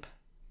sleep.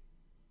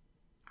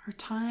 Her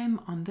time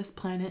on this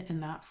planet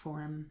in that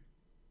form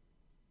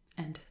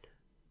ended.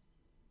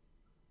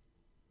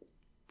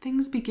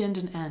 Things begin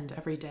and end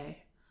every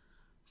day.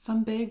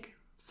 Some big,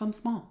 some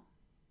small.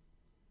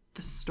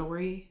 This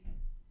story,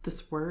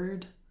 this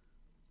word,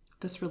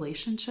 this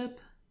relationship,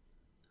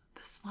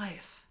 this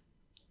life.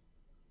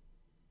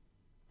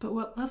 But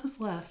what love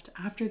is left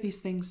after these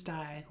things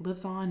die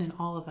lives on in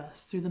all of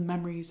us through the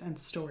memories and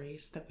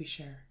stories that we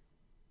share.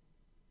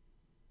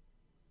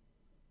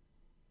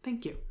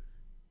 Thank you.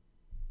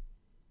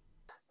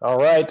 All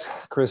right,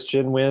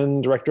 Christian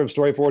Wynn, director of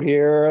Storyfort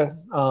here.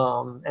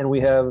 And we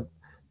have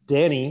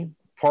Danny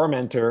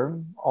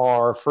Parmenter,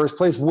 our first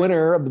place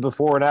winner of the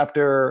before and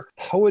after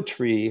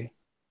poetry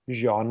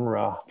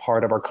genre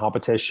part of our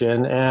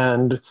competition.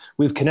 And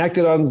we've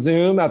connected on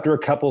Zoom after a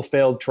couple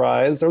failed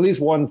tries, or at least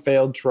one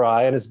failed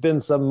try. And it's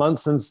been some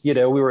months since, we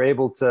were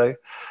able to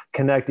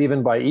connect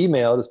even by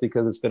email, just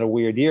because it's been a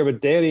weird year.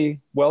 But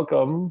Danny,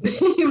 welcome.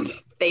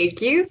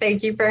 Thank you.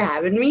 Thank you for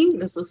having me.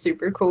 This is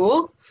super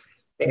cool.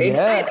 Very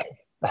excited.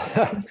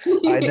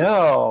 I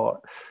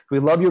know. We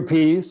love your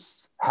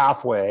piece,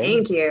 Halfway.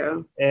 Thank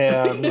you.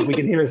 And we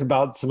can hear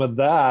about some of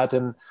that.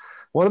 And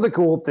one of the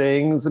cool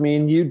things,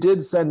 you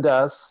did send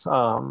us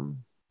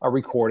a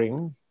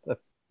recording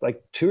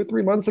like 2 or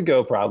 3 months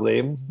ago,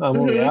 probably,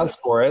 when we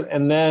asked for it.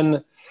 And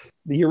then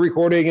you're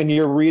recording and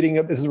you're reading,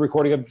 this is a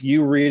recording of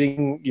you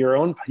reading your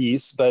own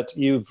piece, but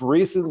you've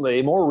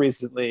more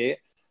recently,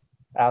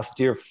 asked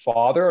your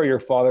father, or your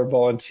father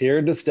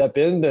volunteered to step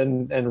in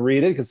and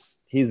read it because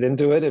he's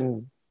into it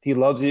and he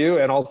loves you,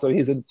 and also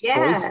he's a voice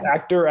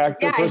actor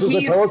person. So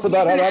tell us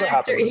about how that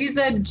happened. He's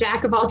a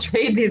jack of all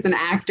trades. He's an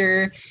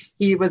actor.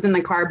 He was in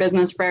the car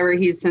business forever.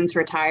 He's since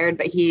retired,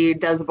 but he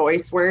does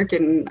voice work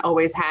and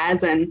always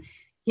has. And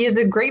he has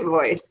a great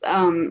voice.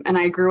 And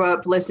I grew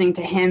up listening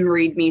to him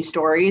read me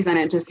stories, and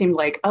it just seemed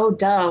like, oh,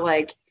 duh,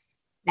 like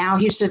now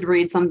he should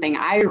read something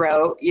I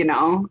wrote,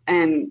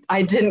 and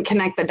I didn't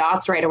connect the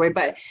dots right away.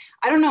 But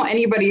I don't know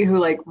anybody who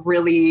like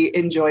really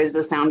enjoys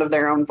the sound of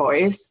their own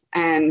voice.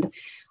 And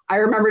I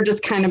remember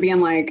just kind of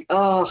being like,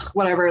 oh,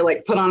 whatever,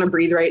 like put on a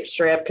Breathe Right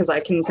strip because I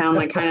can sound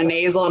like kind of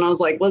nasal. And I was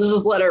like, let's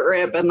just let it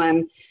rip.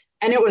 And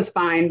it was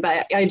fine.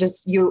 But I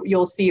just,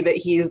 you'll see that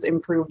he's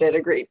improved it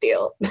a great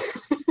deal.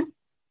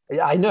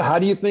 Yeah, I know. How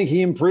do you think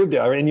he improved it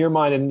in your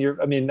mind?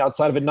 And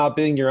outside of it not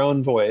being your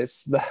own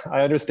voice,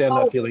 I understand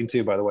that feeling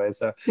too, by the way.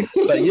 So,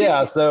 but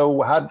yeah, so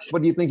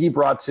what do you think he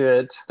brought to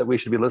it that we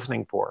should be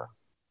listening for?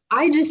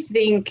 I just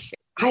think,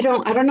 I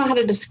don't know how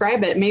to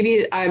describe it.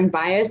 Maybe I'm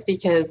biased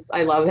because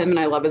I love him and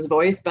I love his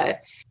voice,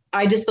 but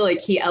I just feel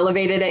like he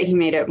elevated it. He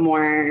made it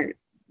more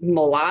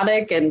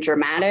melodic and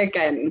dramatic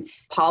and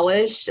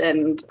polished.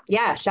 And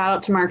yeah, shout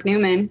out to Mark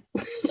Newman.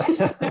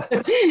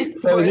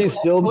 So is he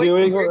still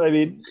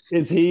doing,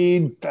 is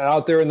he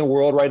out there in the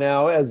world right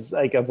now as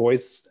like a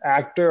voice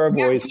actor, a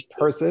voice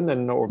person,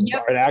 or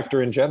an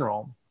actor in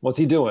general? What's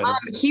he doing?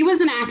 He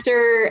was an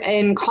actor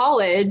in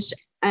college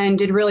and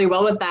did really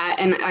well with that.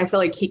 And I feel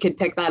like he could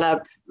pick that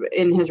up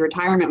in his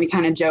retirement. We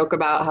kind of joke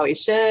about how he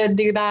should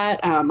do that.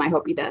 I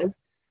hope he does.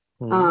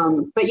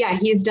 But yeah,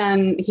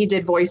 he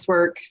did voice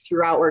work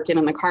throughout working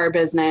in the car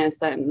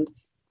business. And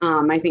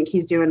I think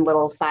he's doing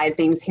little side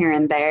things here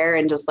and there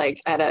and just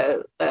like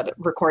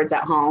records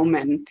at home.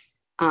 And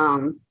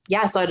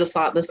so I just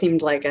thought this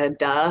seemed like a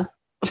duh.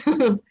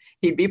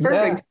 He'd be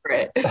perfect for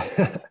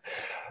it.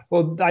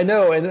 Well, I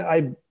know.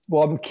 And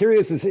Well, I'm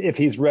curious if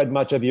he's read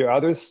much of your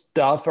other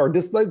stuff, or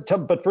just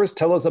but first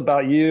tell us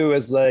about you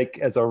as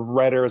a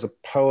writer, as a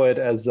poet,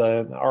 as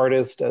an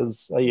artist,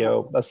 as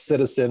a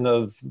citizen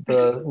of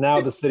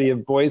the city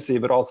of Boise,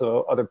 but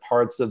also other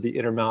parts of the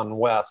Intermountain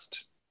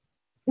West.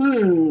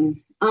 Well,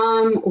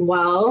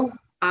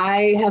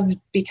 I have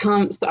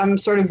become, so I'm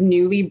sort of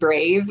newly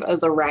brave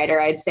as a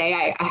writer, I'd say.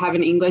 I have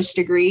an English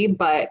degree,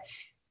 but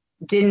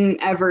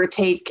didn't ever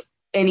take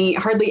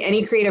hardly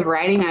any creative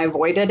writing. I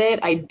avoided it.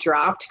 I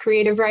dropped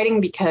creative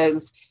writing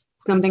because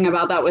something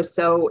about that was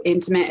so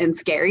intimate and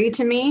scary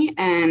to me.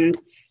 And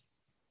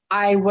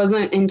I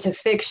wasn't into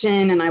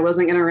fiction, and I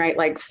wasn't going to write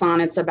like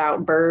sonnets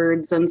about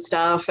birds and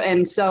stuff.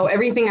 And so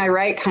everything I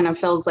write kind of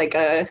feels like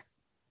a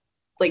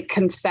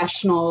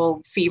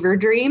confessional fever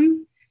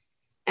dream.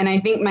 And I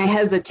think my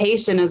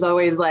hesitation is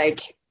always like,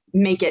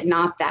 make it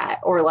not that,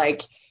 or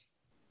like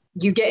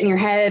you get in your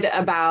head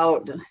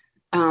about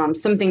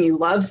something you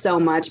love so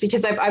much,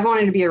 because I've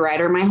wanted to be a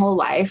writer my whole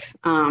life.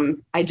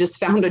 I just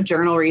found a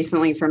journal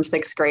recently from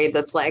 6th grade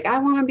that's like, I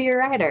want to be a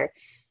writer.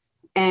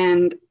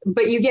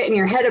 But you get in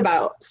your head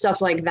about stuff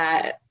like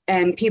that,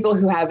 and people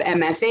who have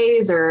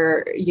MFAs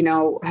or,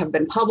 have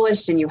been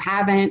published and you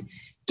haven't,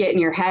 get in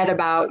your head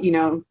about,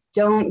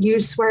 don't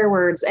use swear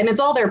words. And it's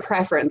all their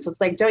preference. It's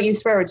like, don't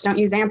use swear words, don't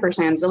use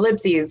ampersands,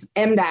 ellipses,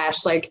 em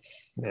dash, like,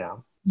 yeah.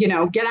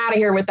 Get out of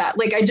here with that.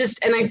 Like,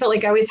 and I felt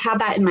like I always had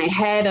that in my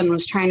head and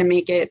was trying to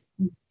make it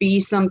be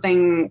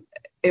something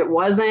it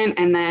wasn't.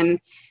 And then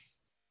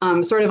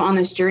sort of on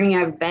this journey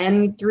I've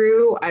been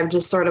through, I've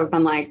just sort of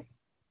been like,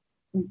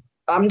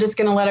 I'm just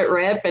going to let it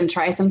rip and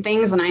try some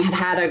things. And I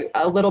had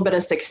a little bit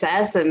of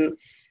success and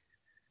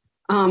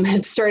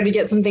had started to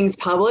get some things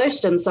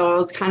published. And so I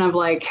was kind of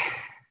like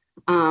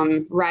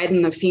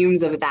riding the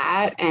fumes of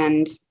that.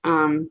 And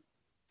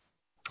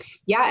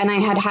and I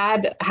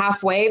had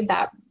halfway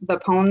that the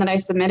poem that I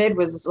submitted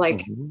was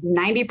like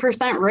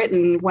 90%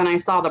 written when I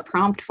saw the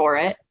prompt for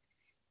it,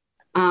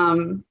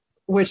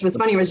 which was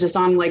funny. It was just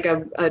on like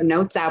a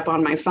notes app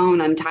on my phone,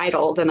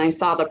 Untitled, and I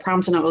saw the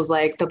prompt and it was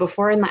like the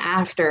before and the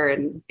after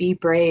and be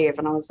brave.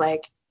 And I was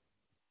like,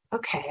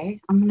 okay,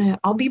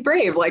 I'll be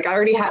brave. Like I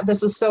already had,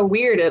 this is so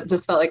weird. It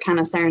just felt like kind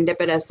of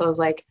serendipitous. So I was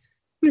like,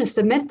 I'm going to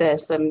submit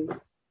this. And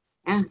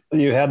yeah.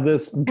 You had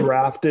this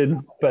drafted,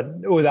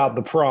 but without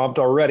the prompt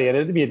already. And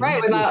it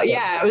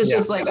was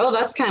just like, oh,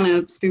 that's kind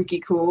of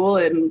spooky cool.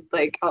 And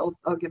like, I'll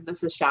give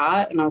this a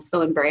shot. And I was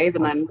feeling brave.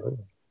 And then,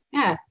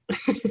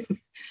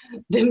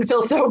 didn't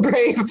feel so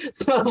brave.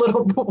 So a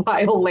little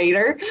while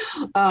later,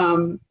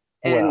 tried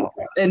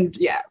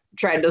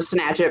to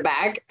snatch it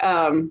back.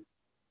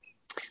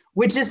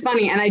 Which is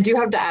funny. And I do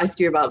have to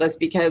ask you about this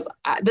because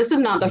this is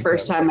not the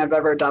first time I've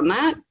ever done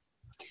that.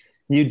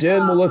 You did?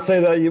 Well, let's say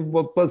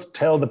that let's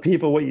tell the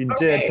people what you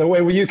did.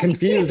 So you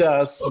confused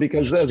us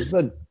because as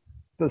the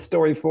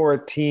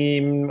Story4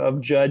 team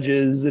of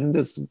judges and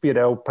just,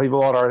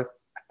 people on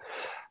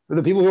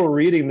the people who are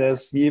reading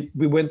this, we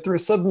went through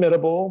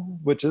Submittable,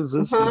 which is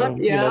this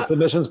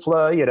submissions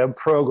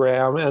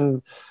program,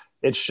 and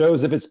it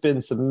shows if it's been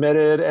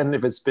submitted and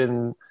if it's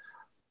been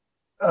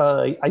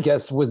I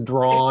guess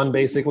withdrawn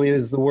basically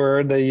is the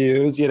word they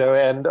use,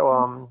 and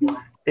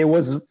it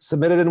was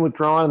submitted and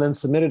withdrawn and then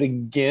submitted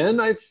again,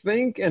 I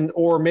think.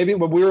 Or maybe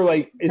when we were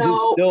like, is it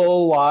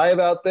still live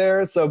out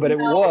there? So, but it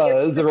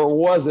was, or it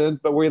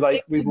wasn't, but we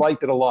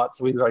liked it a lot.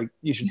 So we like,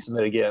 you should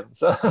submit again.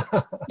 So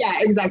yeah,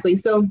 exactly.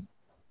 So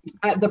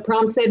the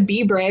prompt said,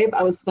 be brave.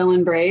 I was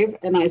feeling brave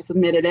and I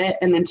submitted it.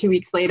 And then 2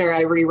 weeks later,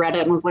 I reread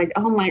it and was like,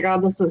 oh my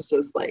God, this is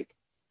just like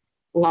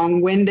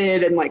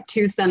long-winded and like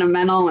too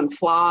sentimental and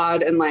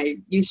flawed, and like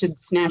you should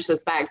snatch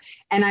this back.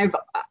 And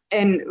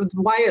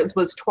why it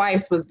was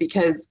twice was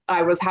because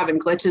I was having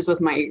glitches with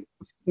my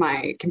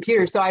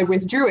computer, so I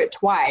withdrew it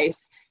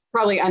twice,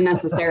 probably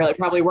unnecessarily.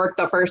 Probably worked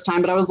the first time,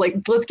 but I was like,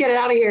 let's get it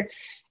out of here.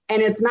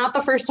 And it's not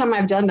the first time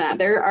I've done that.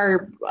 There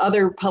are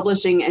other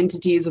publishing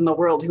entities in the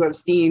world who have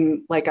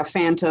seen like a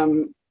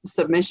phantom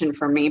submission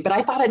from me, but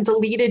I thought it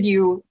deleted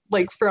you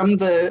like from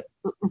the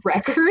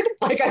record.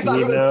 Like I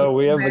thought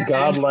we have a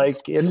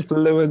godlike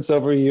influence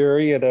over your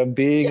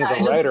being as a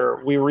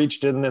writer. We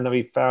reached in and then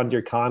we found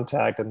your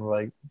contact and we're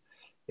like,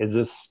 is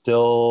this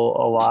still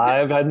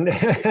alive? And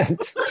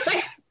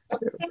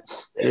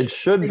it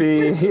should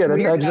be.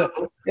 But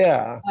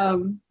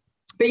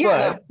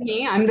yeah,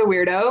 me, I'm the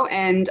weirdo,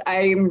 and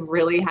I'm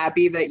really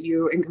happy that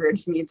you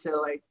encouraged me to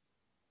like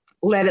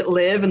let it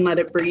live and let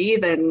it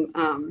breathe.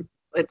 And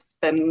it's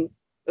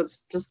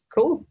just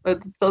cool.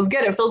 It feels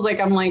good. It feels like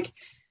I'm like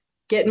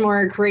getting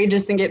more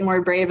courageous and getting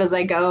more brave as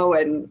I go.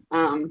 And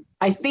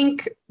I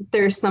think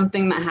there's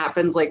something that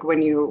happens like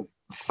when you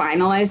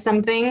finalize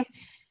something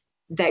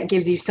that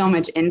gives you so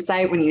much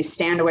insight when you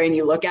stand away and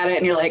you look at it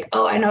and you're like,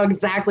 oh, I know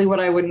exactly what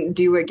I wouldn't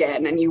do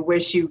again. And you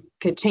wish you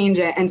could change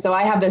it. And so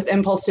I have this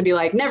impulse to be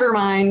like, never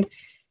mind.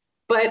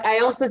 But I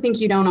also think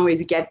you don't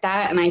always get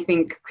that. And I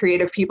think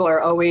creative people are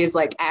always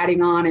like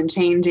adding on and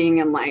changing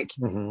and like,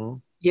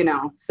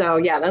 so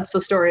yeah, that's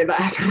the story of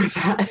the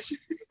aftermath.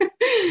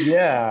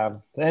 Yeah.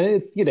 And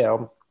it's,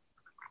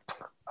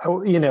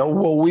 Well,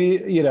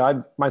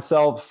 I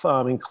myself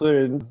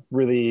included,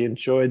 really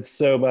enjoyed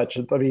so much.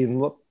 I mean,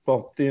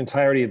 well, the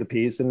entirety of the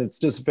piece, and it's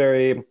just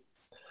very, it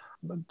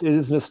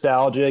is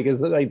nostalgic.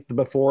 Is like the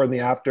before and the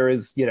after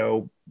is,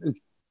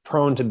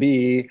 prone to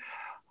be.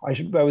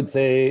 I would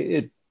say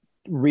it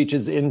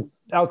reaches in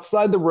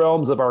outside the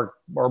realms of our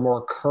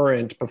more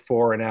current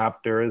before and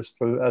after. Is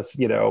for us,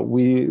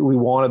 we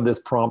wanted this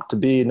prompt to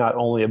be not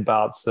only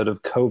about sort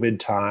of COVID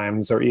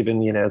times or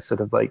even,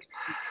 sort of like,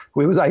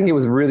 I think it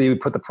was really, we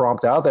put the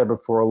prompt out there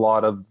before a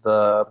lot of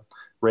the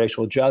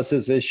racial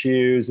justice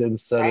issues and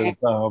sort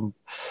of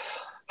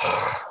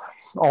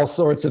all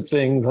sorts of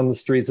things on the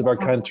streets of our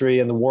country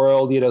and the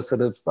world,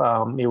 sort of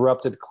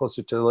erupted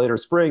closer to later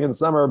spring and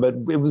summer. But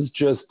it was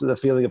just the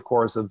feeling, of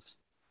course, of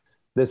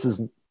this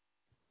is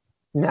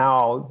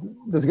now,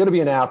 there's going to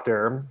be an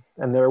after,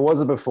 and there was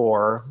a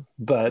before,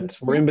 but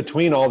we're in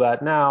between all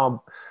that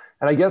now.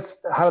 And I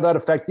guess, how did that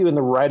affect you in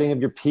the writing of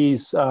your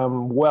piece?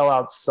 Well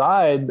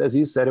outside, as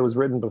you said, it was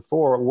written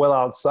before, well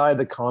outside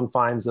the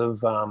confines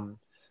of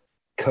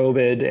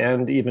COVID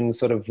and even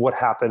sort of what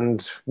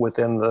happened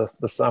within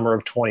the summer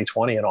of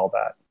 2020 and all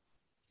that.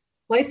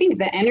 Well, I think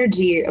the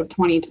energy of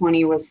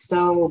 2020 was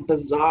so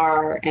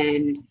bizarre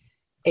and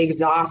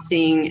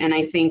exhausting. And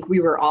I think we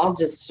were all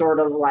just sort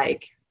of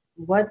like,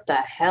 what the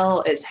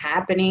hell is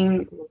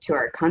happening to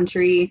our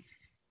country,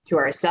 to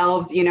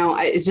ourselves?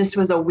 It just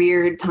was a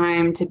weird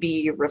time to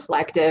be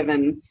reflective.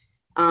 And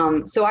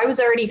so I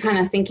was already kind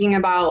of thinking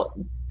about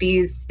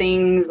these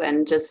things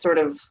and just sort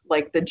of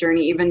like the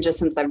journey, even just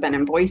since I've been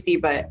in Boise,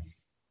 but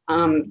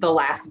the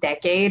last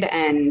decade,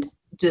 and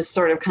just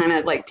sort of kind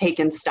of like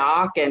taking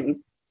stock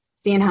and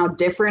seeing how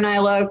different I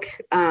look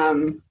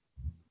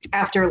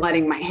after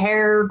letting my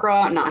hair grow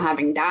out, not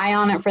having dye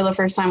on it for the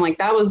first time. Like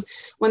that was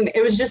when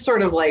it was just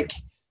sort of like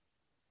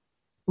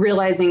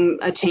realizing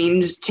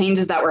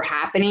changes that were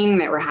happening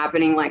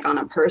like on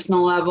a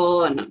personal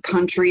level and a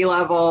country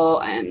level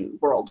and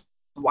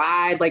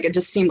worldwide. Like it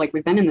just seemed like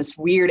we've been in this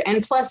weird,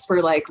 and plus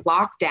we're like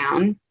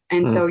lockdown.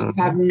 And so you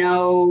have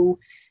no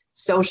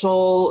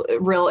social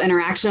real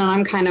interaction.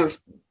 And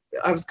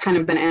I've kind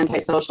of been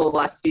antisocial the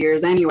last few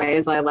years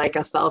anyways. I like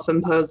a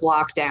self-imposed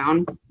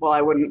lockdown. Well,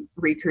 I wouldn't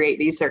recreate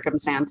these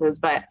circumstances,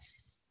 but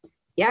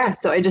yeah,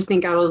 so I just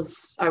think I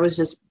was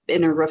just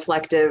in a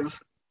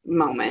reflective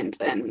moment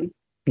and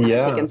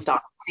taking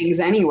stock of things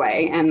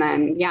anyway. And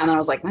then I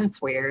was like, that's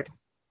weird,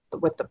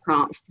 with the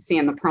prompt,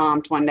 seeing the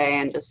prompt one day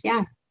and just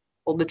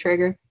pulled the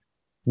trigger.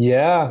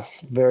 Yeah,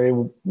 very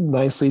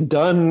nicely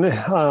done in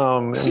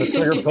the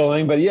trigger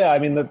pulling. But I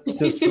mean,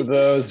 just for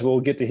those,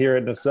 we'll get to hear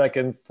it in a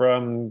second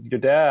from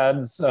your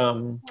dad's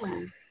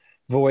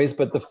voice.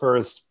 But the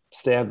first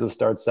stanza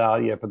starts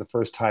out, for the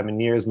first time in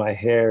years, my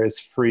hair is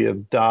free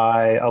of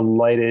dye, a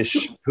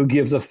lightish, who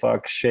gives a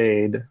fuck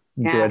shade,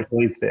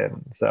 dreadfully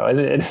thin. So,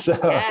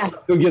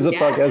 who gives a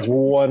fuck as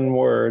one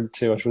word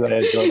too, which I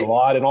enjoyed a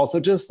lot. And also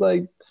just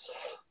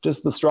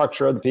the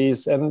structure of the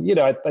piece. And,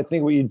 I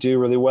think what you do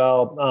really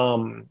well,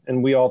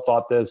 and we all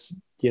thought this,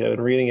 in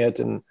reading it,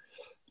 and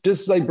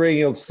just like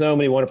bringing up so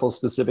many wonderful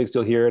specifics.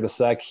 You'll hear in a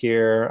sec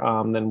here.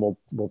 Then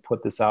we'll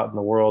put this out in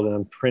the world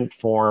in print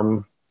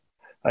form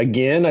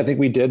again. I think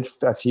we did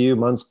a few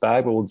months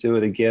back, but we'll do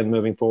it again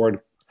moving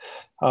forward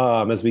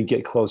as we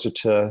get closer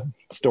to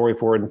Story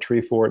Fort and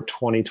Tree Fort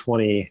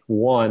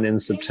 2021 in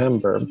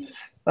September.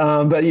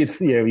 But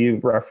you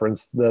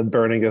referenced the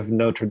burning of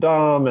Notre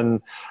Dame,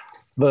 and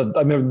I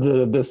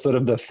remember this sort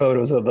of the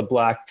photos of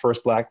the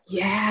first black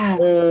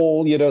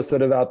hole,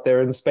 sort of out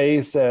there in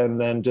space,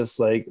 and then just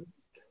like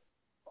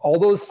all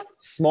those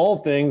small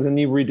things, and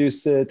you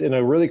reduce it in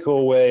a really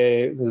cool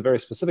way, in a very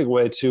specific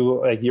way,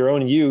 to like your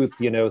own youth,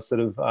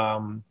 sort of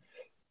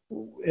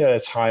at a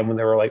time when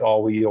they were like,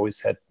 we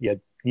always had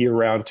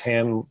year-round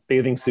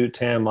bathing suit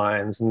tan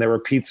lines, and there were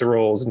pizza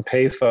rolls and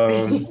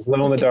payphones,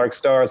 glow-in-the-dark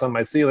stars on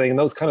my ceiling, and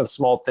those kind of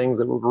small things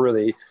that would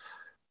really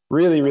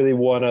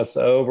won us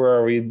over,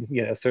 or we,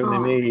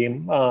 certainly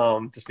me,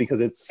 just because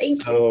it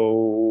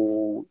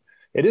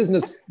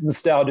is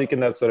nostalgic in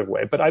that sort of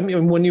way. But I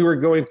mean, when you were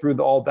going through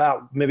all that,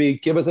 maybe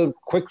give us a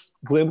quick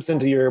glimpse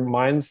into your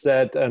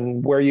mindset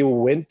and where you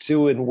went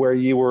to and where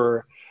you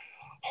were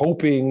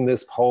hoping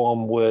this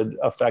poem would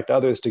affect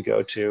others to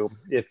go to,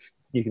 if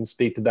you can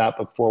speak to that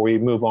before we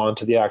move on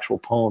to the actual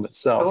poem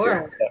itself.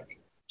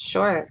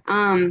 Sure.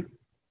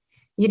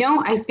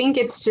 I think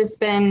it's just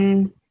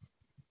been,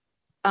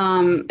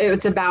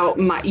 it's about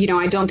my,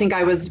 I don't think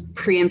I was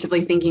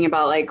preemptively thinking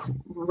about like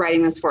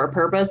writing this for a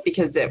purpose,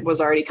 because it was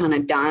already kind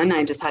of done.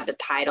 I just had to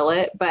title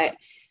it. But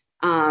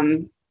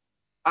I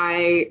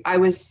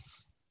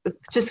was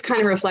just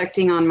kind of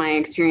reflecting on my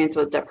experience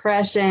with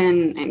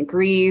depression and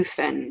grief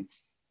and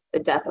the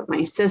death of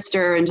my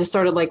sister, and just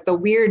sort of like the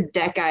weird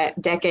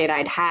decade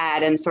I'd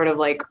had, and sort of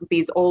like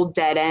these old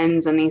dead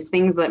ends and these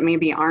things that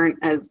maybe aren't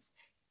as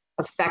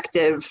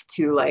effective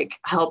to like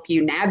help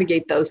you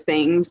navigate those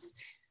things,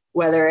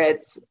 whether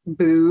it's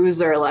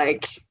booze or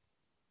like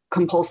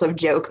compulsive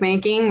joke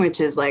making,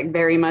 which is like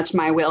very much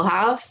my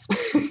wheelhouse.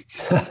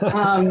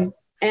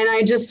 And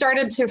I just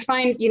started to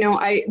find,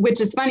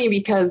 which is funny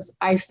because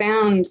I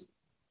found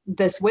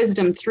this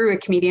wisdom through a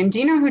comedian. Do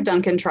you know who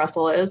Duncan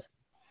Trussell is?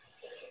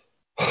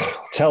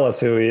 Tell us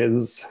who he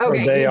is.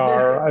 Okay, They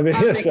are. I mean,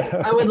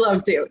 I would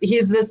love to.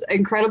 He's this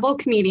incredible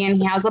comedian.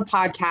 He has a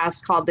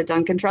podcast called the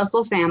Duncan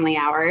Trussell Family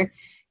Hour.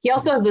 He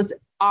also has this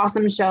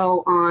awesome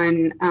show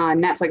on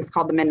Netflix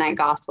called The Midnight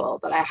Gospel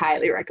that I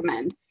highly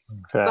recommend.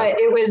 Okay. But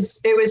it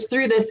was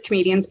through this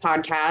comedian's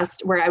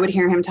podcast where I would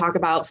hear him talk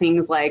about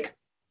things like,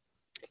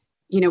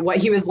 what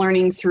he was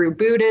learning through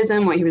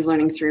Buddhism, what he was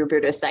learning through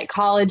Buddhist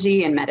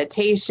psychology and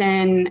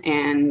meditation.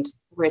 And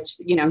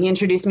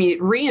he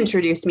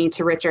reintroduced me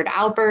to Richard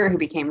Alpert, who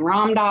became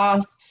Ram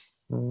Dass.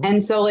 Mm-hmm.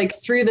 And so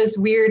through this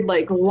weird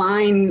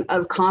line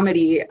of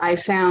comedy, I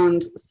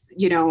found,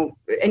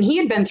 and he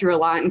had been through a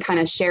lot and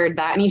kind of shared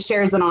that. And he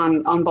shares it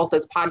on both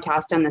his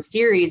podcast and the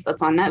series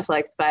that's on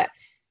Netflix. But,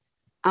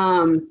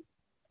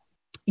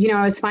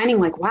 I was finding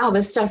wow,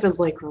 this stuff is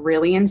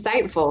really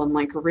insightful and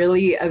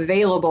really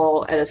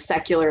available at a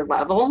secular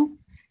level,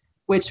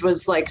 which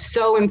was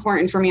so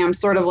important for me. I'm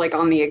sort of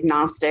on the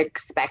agnostic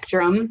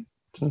spectrum.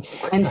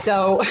 And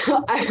so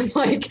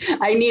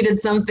I needed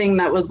something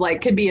that was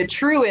could be a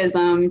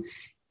truism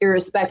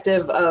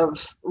irrespective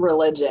of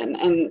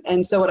religion.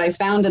 And so what I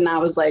found in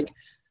that was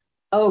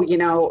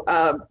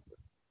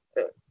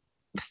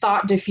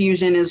thought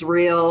diffusion is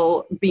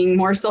real, being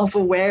more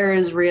self-aware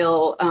is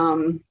real,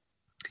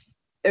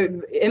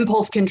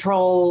 impulse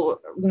control,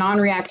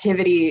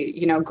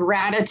 non-reactivity,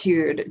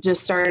 gratitude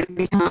just started to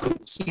become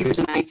huge.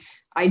 And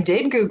I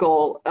did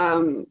Google,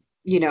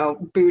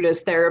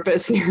 Buddhist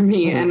therapists near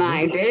me. And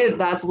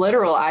that's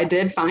literal. I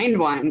did find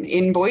one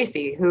in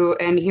Boise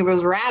and he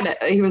was rad.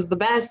 He was the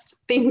best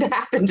thing to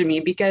happen to me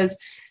because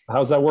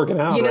how's that working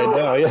out right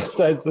now? Yes,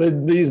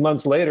 these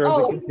months later as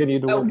it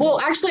continued to work. Well,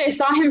 actually I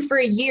saw him for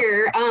a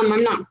year.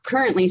 I'm not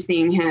currently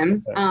seeing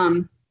him.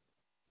 Okay.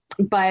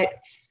 But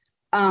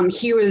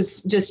he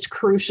was just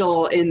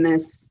crucial in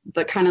this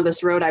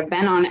road I've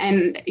been on.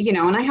 And,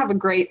 and I have a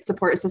great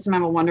support system. I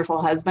have a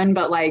wonderful husband,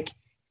 but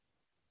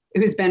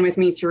who's been with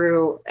me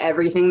through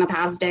everything the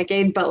past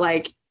decade.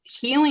 But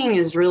healing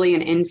is really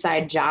an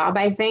inside job,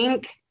 I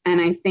think. And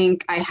I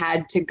think I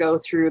had to go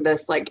through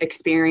this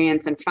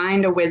experience and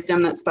find a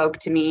wisdom that spoke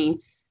to me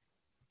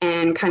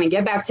and kind of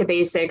get back to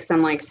basics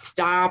and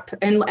stop.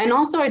 And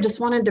also I just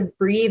wanted to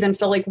breathe and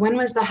feel when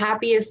was the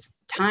happiest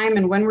time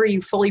and when were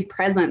you fully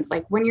present?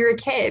 When you're a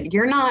kid,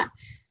 you're not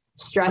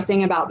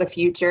stressing about the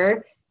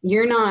future.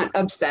 You're not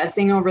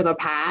obsessing over the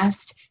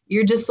past.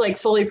 You're just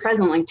fully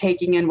present,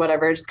 taking in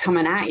whatever is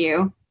coming at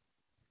you.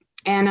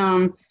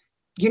 And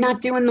you're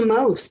not doing the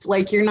most.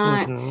 You're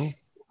not,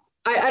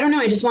 I don't know.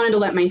 I just wanted to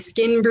let my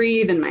skin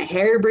breathe and my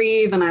hair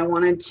breathe. And I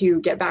wanted to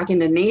get back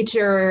into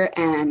nature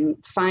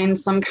and find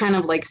some kind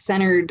of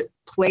centered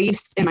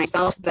place in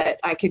myself that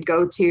I could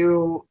go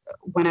to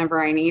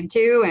whenever I need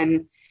to.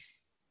 And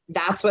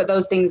that's what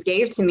those things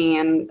gave to me.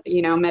 And,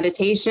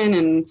 meditation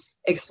and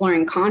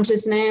exploring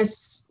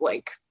consciousness,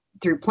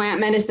 through plant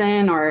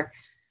medicine or,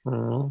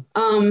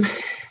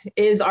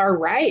 is our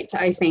right,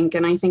 I think.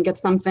 And I think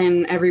it's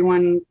something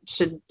everyone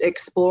should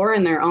explore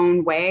in their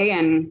own way.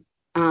 And,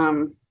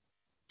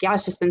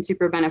 it's just been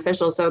super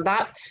beneficial. So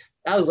that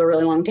was a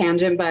really long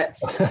tangent, but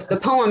the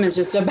poem is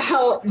just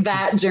about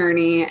that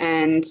journey.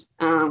 And,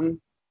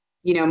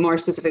 more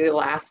specifically the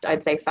last,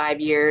 I'd say 5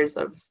 years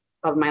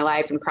of my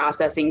life and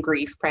processing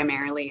grief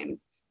primarily and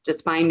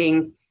just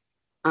finding,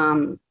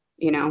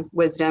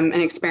 wisdom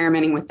and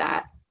experimenting with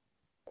that.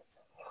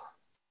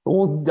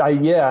 Well,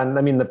 and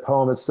I mean, the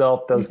poem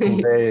itself does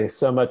convey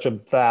so much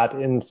of that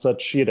in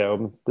such,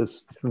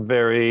 this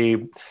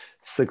very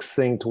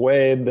succinct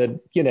way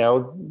that,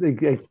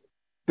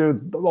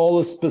 all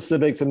the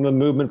specifics and the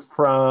movement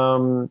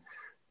from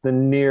the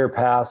near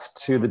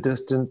past to the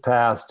distant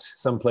past,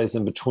 someplace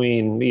in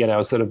between,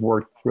 sort of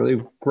worked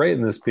really great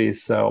in this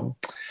piece. So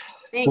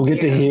we'll get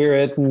to hear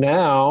it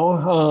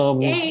now.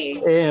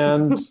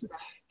 And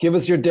give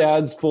us your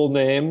dad's full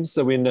name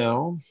so we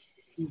know.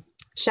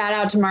 Shout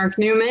out to Mark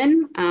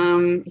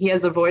Newman. He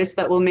has a voice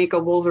that will make a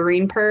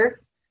Wolverine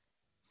purr.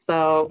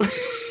 So.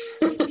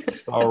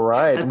 All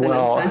right. That's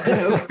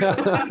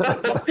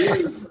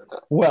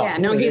well, yeah,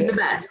 no, he's the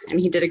best, and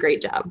he did a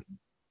great job.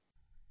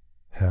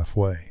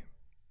 Halfway.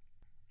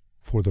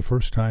 For the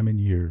first time in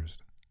years,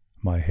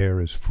 my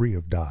hair is free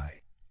of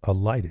dye, a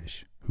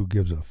lightish who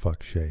gives a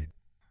fuck shade,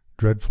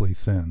 dreadfully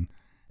thin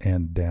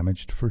and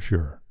damaged for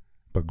sure,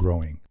 but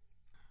growing.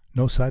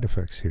 No side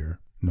effects here,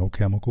 no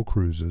chemical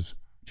cruises,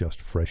 just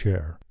fresh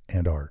air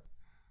and art.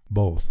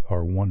 Both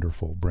are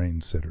wonderful brain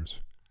sitters.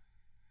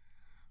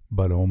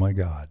 But oh my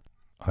God,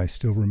 I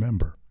still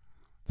remember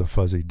the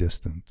fuzzy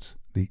distance,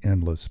 the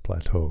endless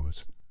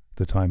plateaus,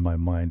 the time my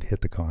mind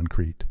hit the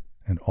concrete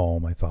and all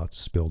my thoughts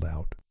spilled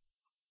out.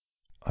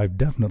 I've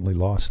definitely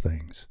lost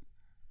things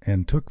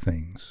and took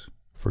things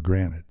for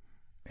granted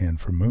and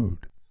for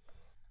mood.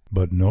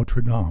 But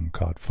Notre Dame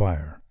caught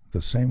fire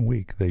the same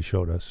week they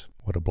showed us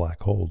what a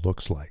black hole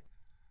looks like.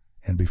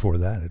 And before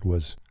that it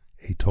was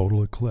a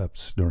total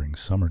eclipse during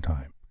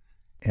summertime.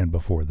 and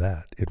before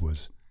that it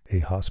was a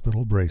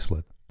hospital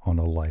bracelet on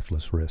a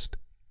lifeless wrist.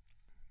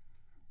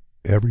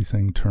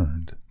 Everything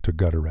turned to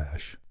gutter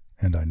ash,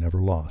 and I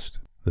never lost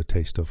the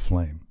taste of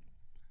flame.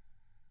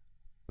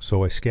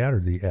 So I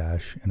scattered the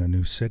ash in a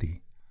new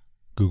city,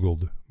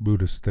 Googled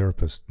Buddhist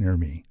therapist near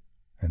me,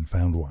 and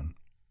found one.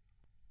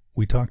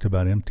 We talked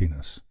about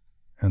emptiness,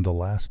 and the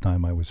last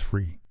time I was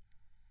free.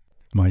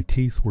 My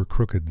teeth were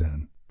crooked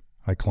then.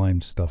 I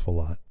climbed stuff a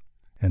lot,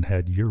 and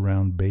had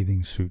year-round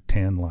bathing suit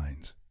tan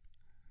lines.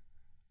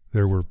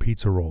 There were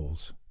pizza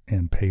rolls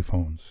and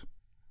payphones,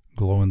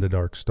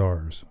 glow-in-the-dark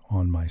stars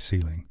on my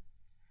ceiling.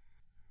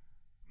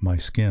 My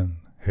skin,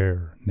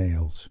 hair,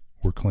 nails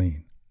were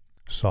clean,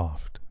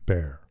 soft,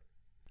 bare.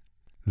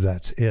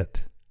 That's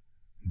it.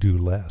 Do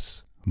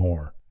less,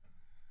 more.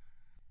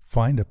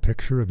 Find a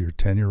picture of your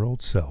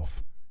 10-year-old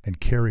self and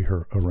carry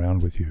her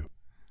around with you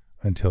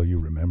until you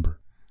remember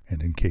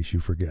and in case you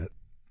forget.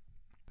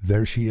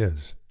 There she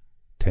is,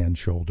 tan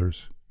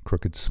shoulders,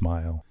 crooked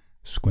smile,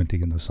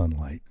 squinting in the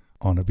sunlight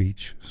on a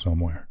beach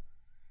somewhere.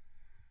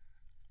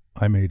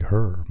 I made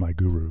her my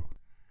guru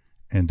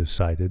and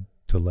decided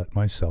to let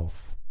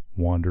myself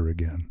wander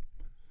again.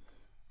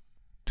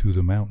 To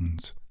the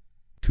mountains,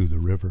 to the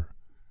river,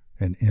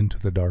 and into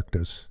the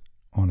darkness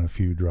on a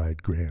few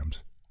dried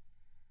grams.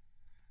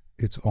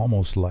 It's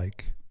almost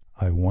like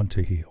I want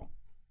to heal.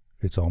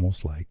 It's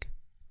almost like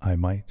I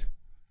might.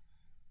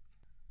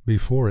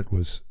 Before it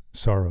was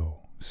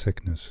sorrow,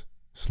 sickness,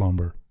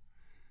 slumber.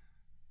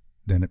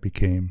 Then it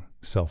became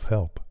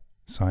self-help,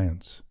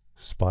 science,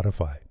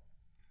 Spotify.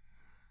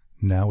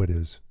 Now it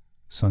is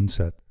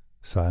sunset,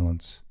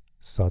 silence,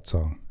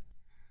 satsang,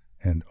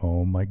 and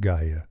oh my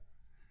Gaia.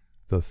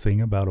 The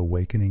thing about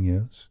awakening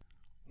is,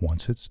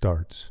 once it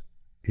starts,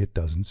 it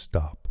doesn't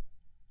stop.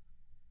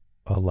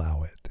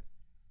 Allow it.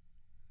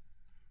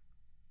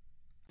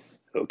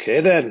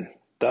 Okay then,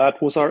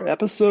 that was our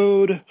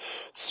episode.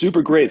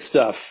 Super great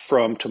stuff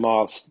from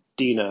Tomas,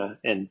 Dina,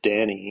 and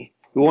Danny.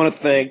 We want to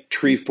thank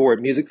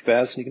Treefort Music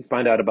Fest. You can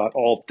find out about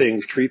all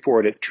things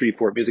Treefort at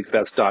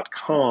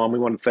treefortmusicfest.com. We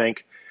want to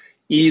thank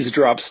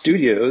Eavesdrop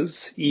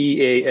Studios,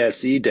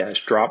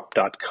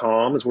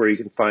 EASE-drop.com is where you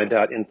can find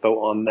out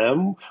info on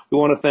them. We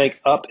want to thank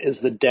Up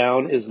is the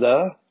Down is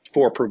the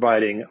for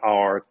providing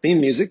our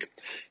theme music.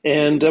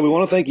 And we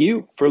want to thank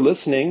you for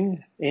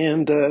listening.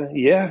 And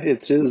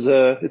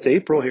it's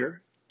April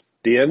here,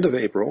 the end of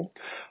April.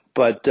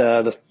 But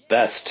the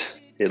fest,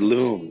 it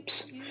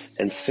looms.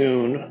 And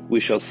soon we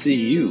shall see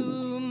you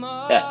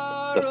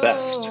at the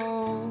fest.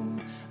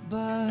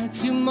 But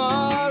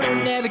tomorrow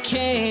never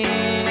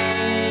came.